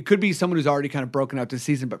 it could be someone who's already kind of broken out this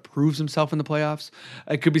season but proves himself in the playoffs.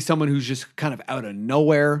 It could be someone who's just kind of out of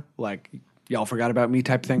nowhere, like y'all forgot about me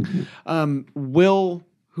type thing. Will,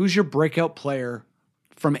 who's your breakout player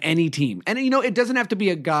from any team? And, it doesn't have to be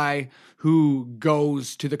a guy who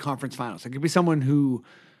goes to the conference finals. It could be someone who,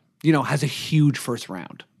 has a huge first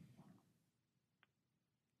round.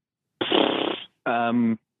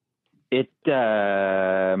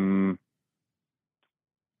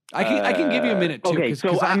 I can give you a minute too. Okay,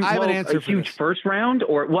 so I have an answer a huge first round,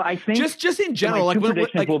 I think just in general, my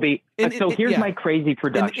predictions will be. Here's my crazy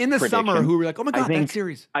prediction. In the summer, who were like, oh my God, that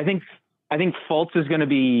series. I think Fultz is going to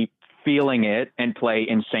be feeling it and play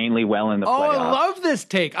insanely well in the playoffs. Oh, I love this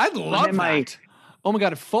take. I love that. Oh my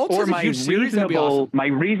God, if Fultz is a huge series, that'd be awesome. My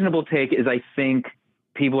reasonable take is I think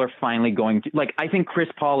people are finally going to, I think Chris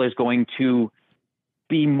Paul is going to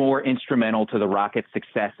be more instrumental to the Rockets'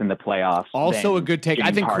 success in the playoffs. Also a good take.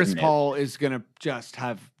 I think Chris Paul is going to just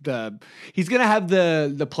have the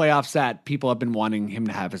playoffs that people have been wanting him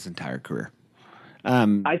to have his entire career.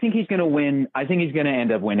 I think he's going to win. I think he's going to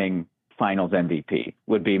end up winning Finals MVP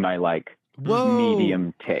would be my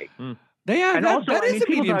medium take. That is a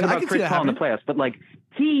people medium. talk about Chris Paul in the playoffs, but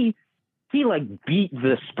he beat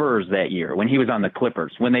the Spurs that year when he was on the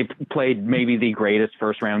Clippers, when they played maybe the greatest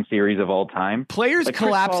first round series of all time. Players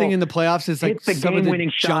collapsing in the playoffs is like the game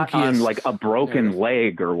winning shot on a broken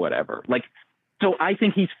leg or whatever. So I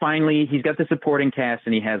think he's got the supporting cast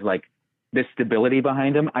and he has this stability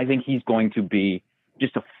behind him. I think he's going to be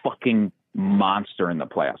just a fucking monster in the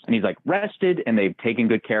playoffs, and he's rested and they've taken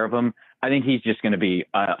good care of him. I think he's just going to be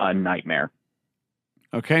a nightmare.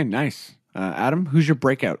 Okay, nice. Adam, who's your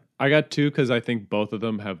breakout? I got 2 because I think both of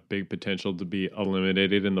them have big potential to be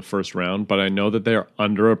eliminated in the first round, but I know that they're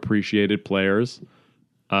underappreciated players.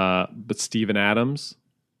 But Steven Adams,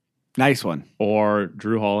 nice one, or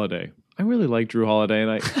Drew Holiday. I really like Drew Holiday,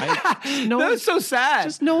 and that was so sad.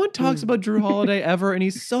 Just no one talks about Drew Holiday ever, and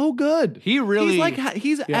he's so good. He really,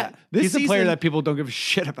 he's a player that people don't give a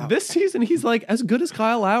shit about. This season, he's as good as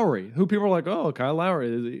Kyle Lowry, who people are like, oh, Kyle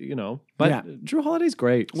Lowry, But Drew Holiday's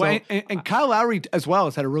great. Well, and Kyle Lowry as well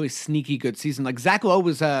has had a really sneaky good season. Zach Lowe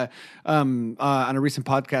was on a recent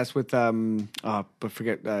podcast with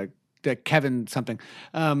Kevin something.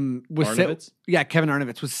 Arnovitz? Kevin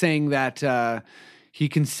Arnovitz was saying that he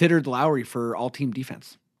considered Lowry for all-team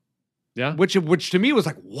defense. Yeah, which to me was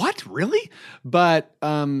what, really? But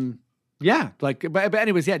but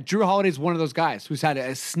anyways, Drew Holiday's one of those guys who's had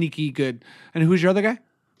a sneaky good. And who's your other guy?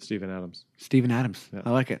 Steven Adams. Steven Adams. Yeah.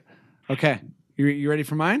 I like it. Okay, You ready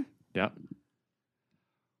for mine? Yeah.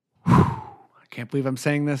 I can't believe I'm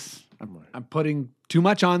saying this. I'm putting too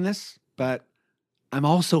much on this, but I'm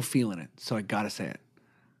also feeling it, so I got to say it.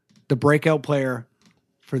 The breakout player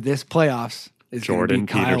for this playoffs is Jordan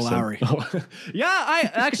Kyle Peterson. Lowry. Yeah,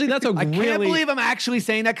 that's a I can't believe I'm actually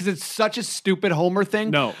saying that because it's such a stupid homer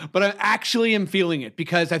thing. No. But I actually am feeling it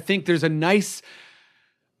because I think there's a nice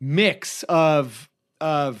mix of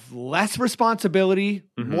less responsibility,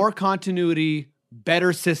 more continuity,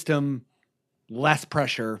 better system, less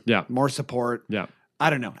pressure, more support. Yeah. I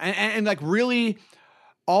don't know. And like really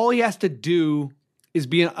all he has to do is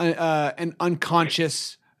be an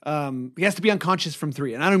unconscious he has to be unconscious from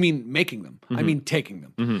three. And I don't mean making them. I mean taking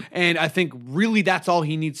them. And I think really that's all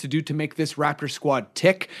he needs to do to make this Raptor squad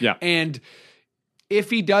tick. Yeah. And if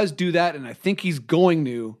he does do that, and I think he's going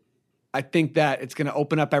to, I think that it's going to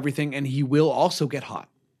open up everything and he will also get hot.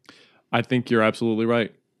 I think you're absolutely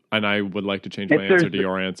right. And I would like to change my answer to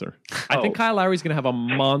your answer. I think Kyle Lowry's going to have a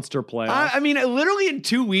monster playoff. I mean, literally in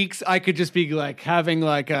 2 weeks, I could just be like having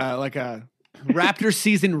like a Raptor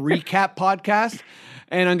season recap podcast.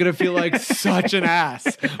 And I'm going to feel like such an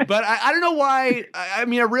ass. But I don't know why. I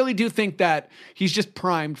mean, I really do think that he's just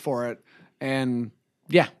primed for it. And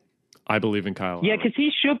yeah. I believe in Kyle. Yeah, because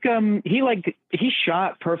he shook, he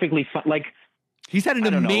shot perfectly fine. Like, he's had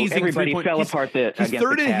an amazing everybody fell apart against the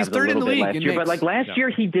Cavs he's third in the league last year. But like last year,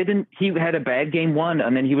 he had a bad game one.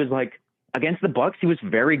 And then he was like, against the Bucks, he was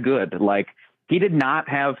very good. Like, he did not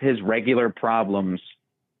have his regular problems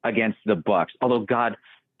against the Bucks. Although,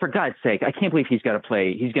 for God's sake, I can't believe he's got to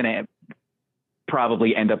play. He's going to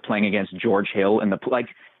probably end up playing against George Hill.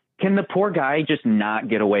 Can the poor guy just not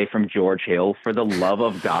get away from George Hill for the love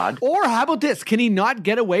of God? Or how about this? Can he not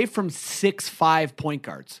get away from 6'5" point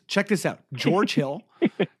guards? Check this out. George Hill,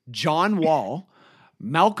 John Wall,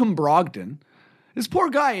 Malcolm Brogdon. This poor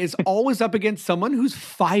guy is always up against someone who's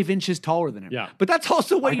 5 inches taller than him. Yeah. But that's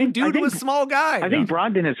also what you do to a small guy. I think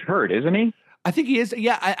Brogdon is hurt, isn't he? I think he is.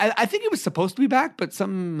 Yeah, I think he was supposed to be back, but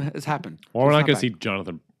something has happened. Well, we're not going to see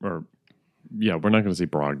Jonathan, we're not going to see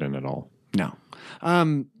Brogdon at all. No.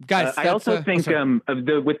 Guys, I also think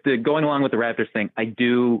with the going along with the Raptors thing,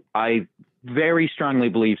 I very strongly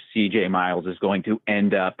believe CJ Miles is going to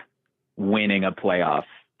end up winning a playoff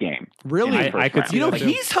game. Really? I could see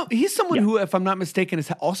he's someone who, if I'm not mistaken, has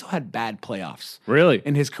also had bad playoffs. Really?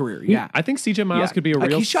 In his career. Yeah. I think CJ Miles could be a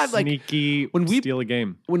real he shot, sneaky steal a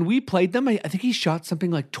game. When we played them, I think he shot something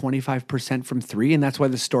like 25% from three, and that's why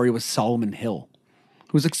the story was Solomon Hill.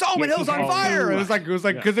 Who was like, Solomon Hill's on fire. It was like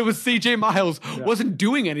because it was CJ Miles wasn't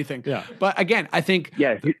doing anything. Yeah. But again, I think he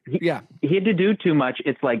had to do too much.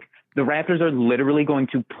 It's like the Raptors are literally going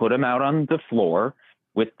to put him out on the floor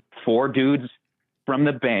with 4 dudes from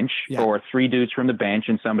the bench or 3 dudes from the bench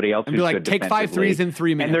and somebody else and who's be like, good take 5 threes in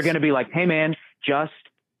 3 minutes. And they're going to be like, hey man, just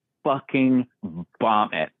fucking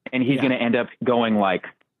bomb it. And he's going to end up going like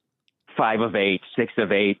 5 of 8, 6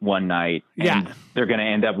 of 8 one night. And they're going to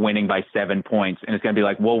end up winning by 7 points. And it's going to be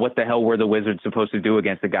like, well, what the hell were the Wizards supposed to do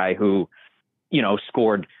against a guy who,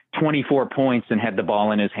 scored 24 points and had the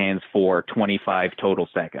ball in his hands for 25 total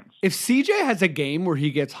seconds? If CJ has a game where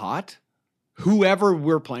he gets hot, whoever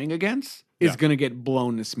we're playing against is going to get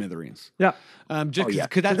blown to smithereens. Yeah. Just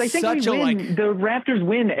because that's such a the Raptors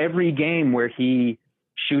win every game where he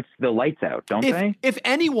shoots the lights out, don't they? If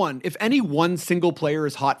any one single player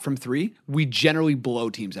is hot from 3, we generally blow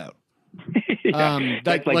teams out.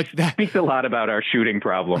 That speaks a lot about our shooting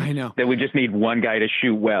problem. I know that we just need one guy to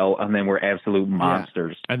shoot well, and then we're absolute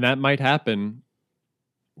monsters. And that might happen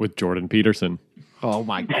with Jordan Peterson. Oh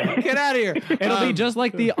my God! Get out of here! It'll be just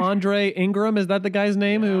like the Andre Ingram. Is that the guy's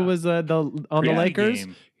name who was on the Lakers?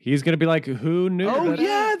 He's going to be like, who knew? Who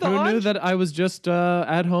knew that I was just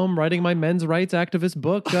at home writing my men's rights activist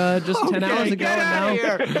book just 10 hours ago,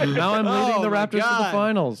 and now I'm leading the Raptors to the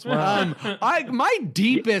finals. Wow. My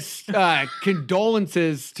deepest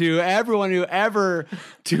condolences to everyone who ever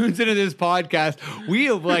tunes into this podcast.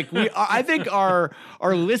 I think our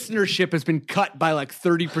listenership has been cut by like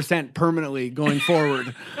 30% permanently going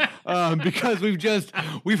forward. Because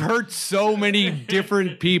we've hurt so many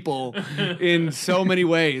different people in so many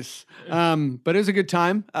ways. But it was a good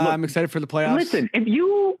time. I'm excited for the playoffs. Listen,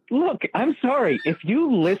 I'm sorry. If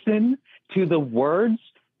you listen to the words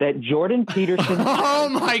that Jordan Peterson oh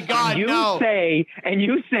my God, you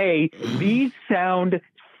say these sound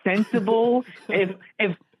sensible. If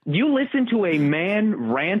you listen to a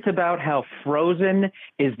man rant about how Frozen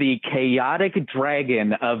is the chaotic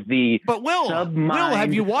dragon of the submind. Will,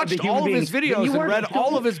 have you watched all of his videos and read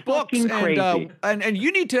all of his books? And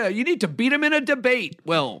you need to beat him in a debate,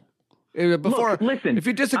 Will. Listen, if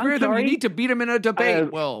you disagree with him, you need to beat him in a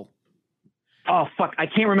debate, Will. oh, fuck. I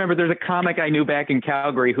can't remember. There's a comic I knew back in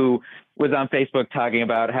Calgary who was on Facebook talking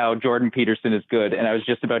about how Jordan Peterson is good, and I was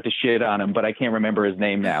just about to shit on him, but I can't remember his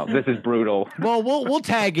name now. This is brutal. Well, we'll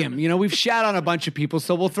tag him. You know, we've shat on a bunch of people,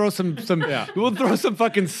 so we'll throw some we'll throw some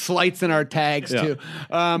fucking slights in our tags too.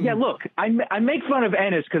 Yeah, look, I make fun of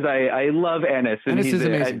Ennis because I love Ennis, and Ennis he's is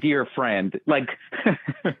a dear friend. Like,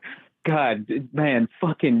 God, man,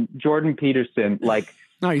 fucking Jordan Peterson. Like,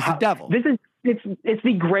 no, he's the devil. It's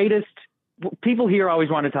the greatest. People here always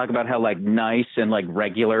want to talk about how like nice and like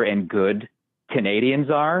regular and good Canadians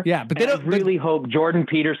are. Yeah, but they don't. I really hope Jordan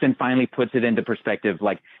Peterson finally puts it into perspective,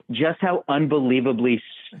 like just how unbelievably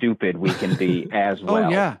stupid we can be as well. Oh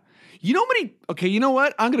yeah, you know how many? Okay, you know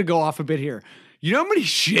what? I'm gonna go off a bit here. You know how many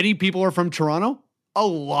shitty people are from Toronto? A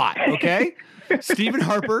lot. Okay. Stephen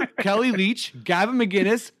Harper, Kelly Leach, Gavin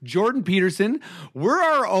McGinnis, Jordan Peterson. We're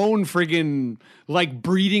our own friggin' like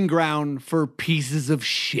breeding ground for pieces of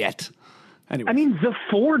shit. Anyways. I mean, the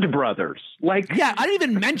Ford brothers. Like, yeah, I didn't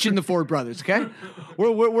even mention the Ford brothers. Okay,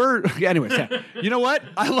 we're anyways. Yeah. You know what?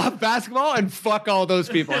 I love basketball, and fuck all those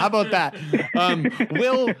people. How about that?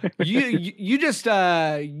 Will, you just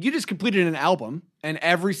completed an album, and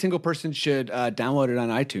every single person should download it on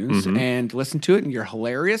iTunes and listen to it. And you're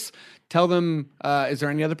hilarious. Tell them, is there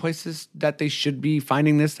any other places that they should be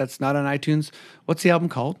finding this that's not on iTunes? What's the album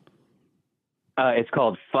called? It's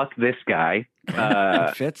called "Fuck This Guy."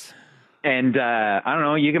 It fits. And I don't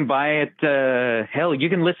know, you can buy it. Hell, you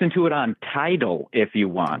can listen to it on Tidal if you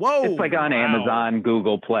want. Whoa, it's like on Amazon,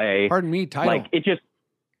 Google Play. Pardon me, Tidal. Like it's just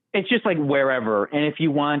like wherever. And if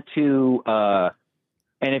you want to, just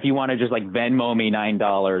like Venmo me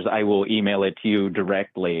 $9, I will email it to you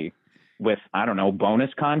directly with, I don't know,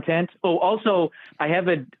 bonus content. Oh, also, I have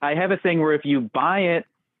a thing where if you buy it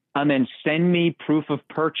and then send me proof of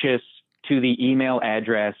purchase to the email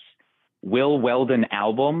address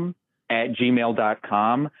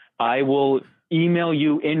willweldonalbum@gmail.com, I will email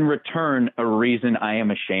you in return a reason I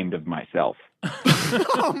am ashamed of myself.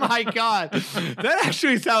 Oh my God. That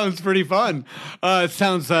actually sounds pretty fun. It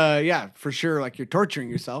sounds, for sure, like you're torturing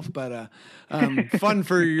yourself, but fun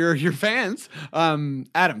for your fans.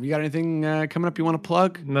 Adam, you got anything coming up you want to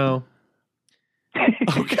plug? No.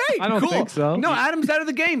 Okay, I don't think so. No, Adam's out of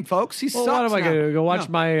the game, folks. He sucks. What am I now. going to go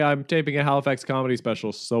watch I'm taping a Halifax comedy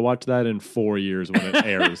special, so watch that in 4 years when it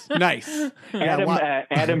airs. Nice.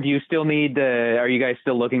 Adam, do you still need, are you guys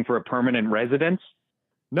still looking for a permanent residence?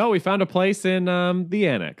 No, we found a place in the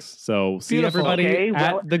annex. So see Beautiful. everybody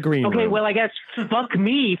at the green room. Okay, well, I guess fuck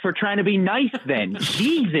me for trying to be nice then.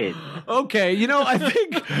 Jesus. Okay, I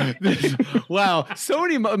think wow, so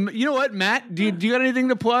many. You know what, Matt? Do you got anything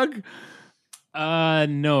to plug?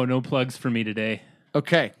 No plugs for me today.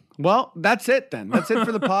 Okay. Well, that's it then. That's it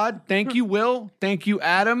for the pod. Thank you, Will. Thank you,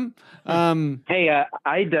 Adam. Hey,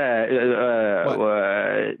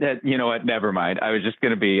 you know what? Never mind. I was just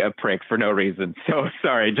going to be a prick for no reason. So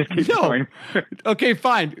sorry. Just keep going. Okay,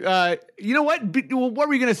 fine. You know what? What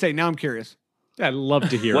were you going to say? Now I'm curious. I'd love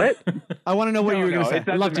to hear what? I want to know what you were going to say.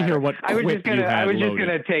 I'd love to hear what I was just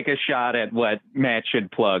gonna take a shot at what Matt should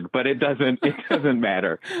plug, but it doesn't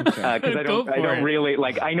matter because I don't really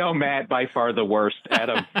like. I know Matt by far the worst out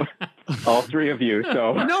of all three of you.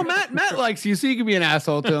 So no, Matt likes you, so you can be an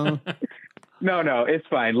asshole to him. No, it's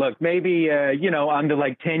fine. Look, maybe on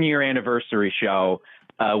the 10-year anniversary show.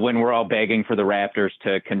 When we're all begging for the Raptors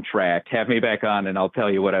to contract, have me back on and I'll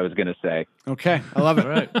tell you what I was going to say. Okay. I love it.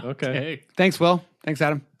 All right. Okay. Thanks, Will. Thanks,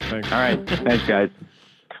 Adam. Thanks. All right. Thanks, guys.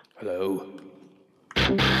 Hello.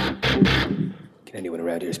 Can anyone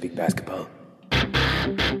around here speak basketball? There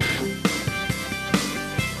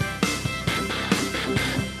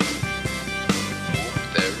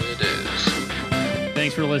it is.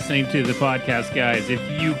 Thanks for listening to the podcast, guys. If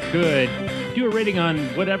you could do a rating on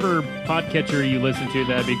whatever podcatcher you listen to,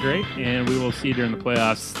 that'd be great. And we will see you during the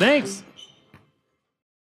playoffs. Thanks.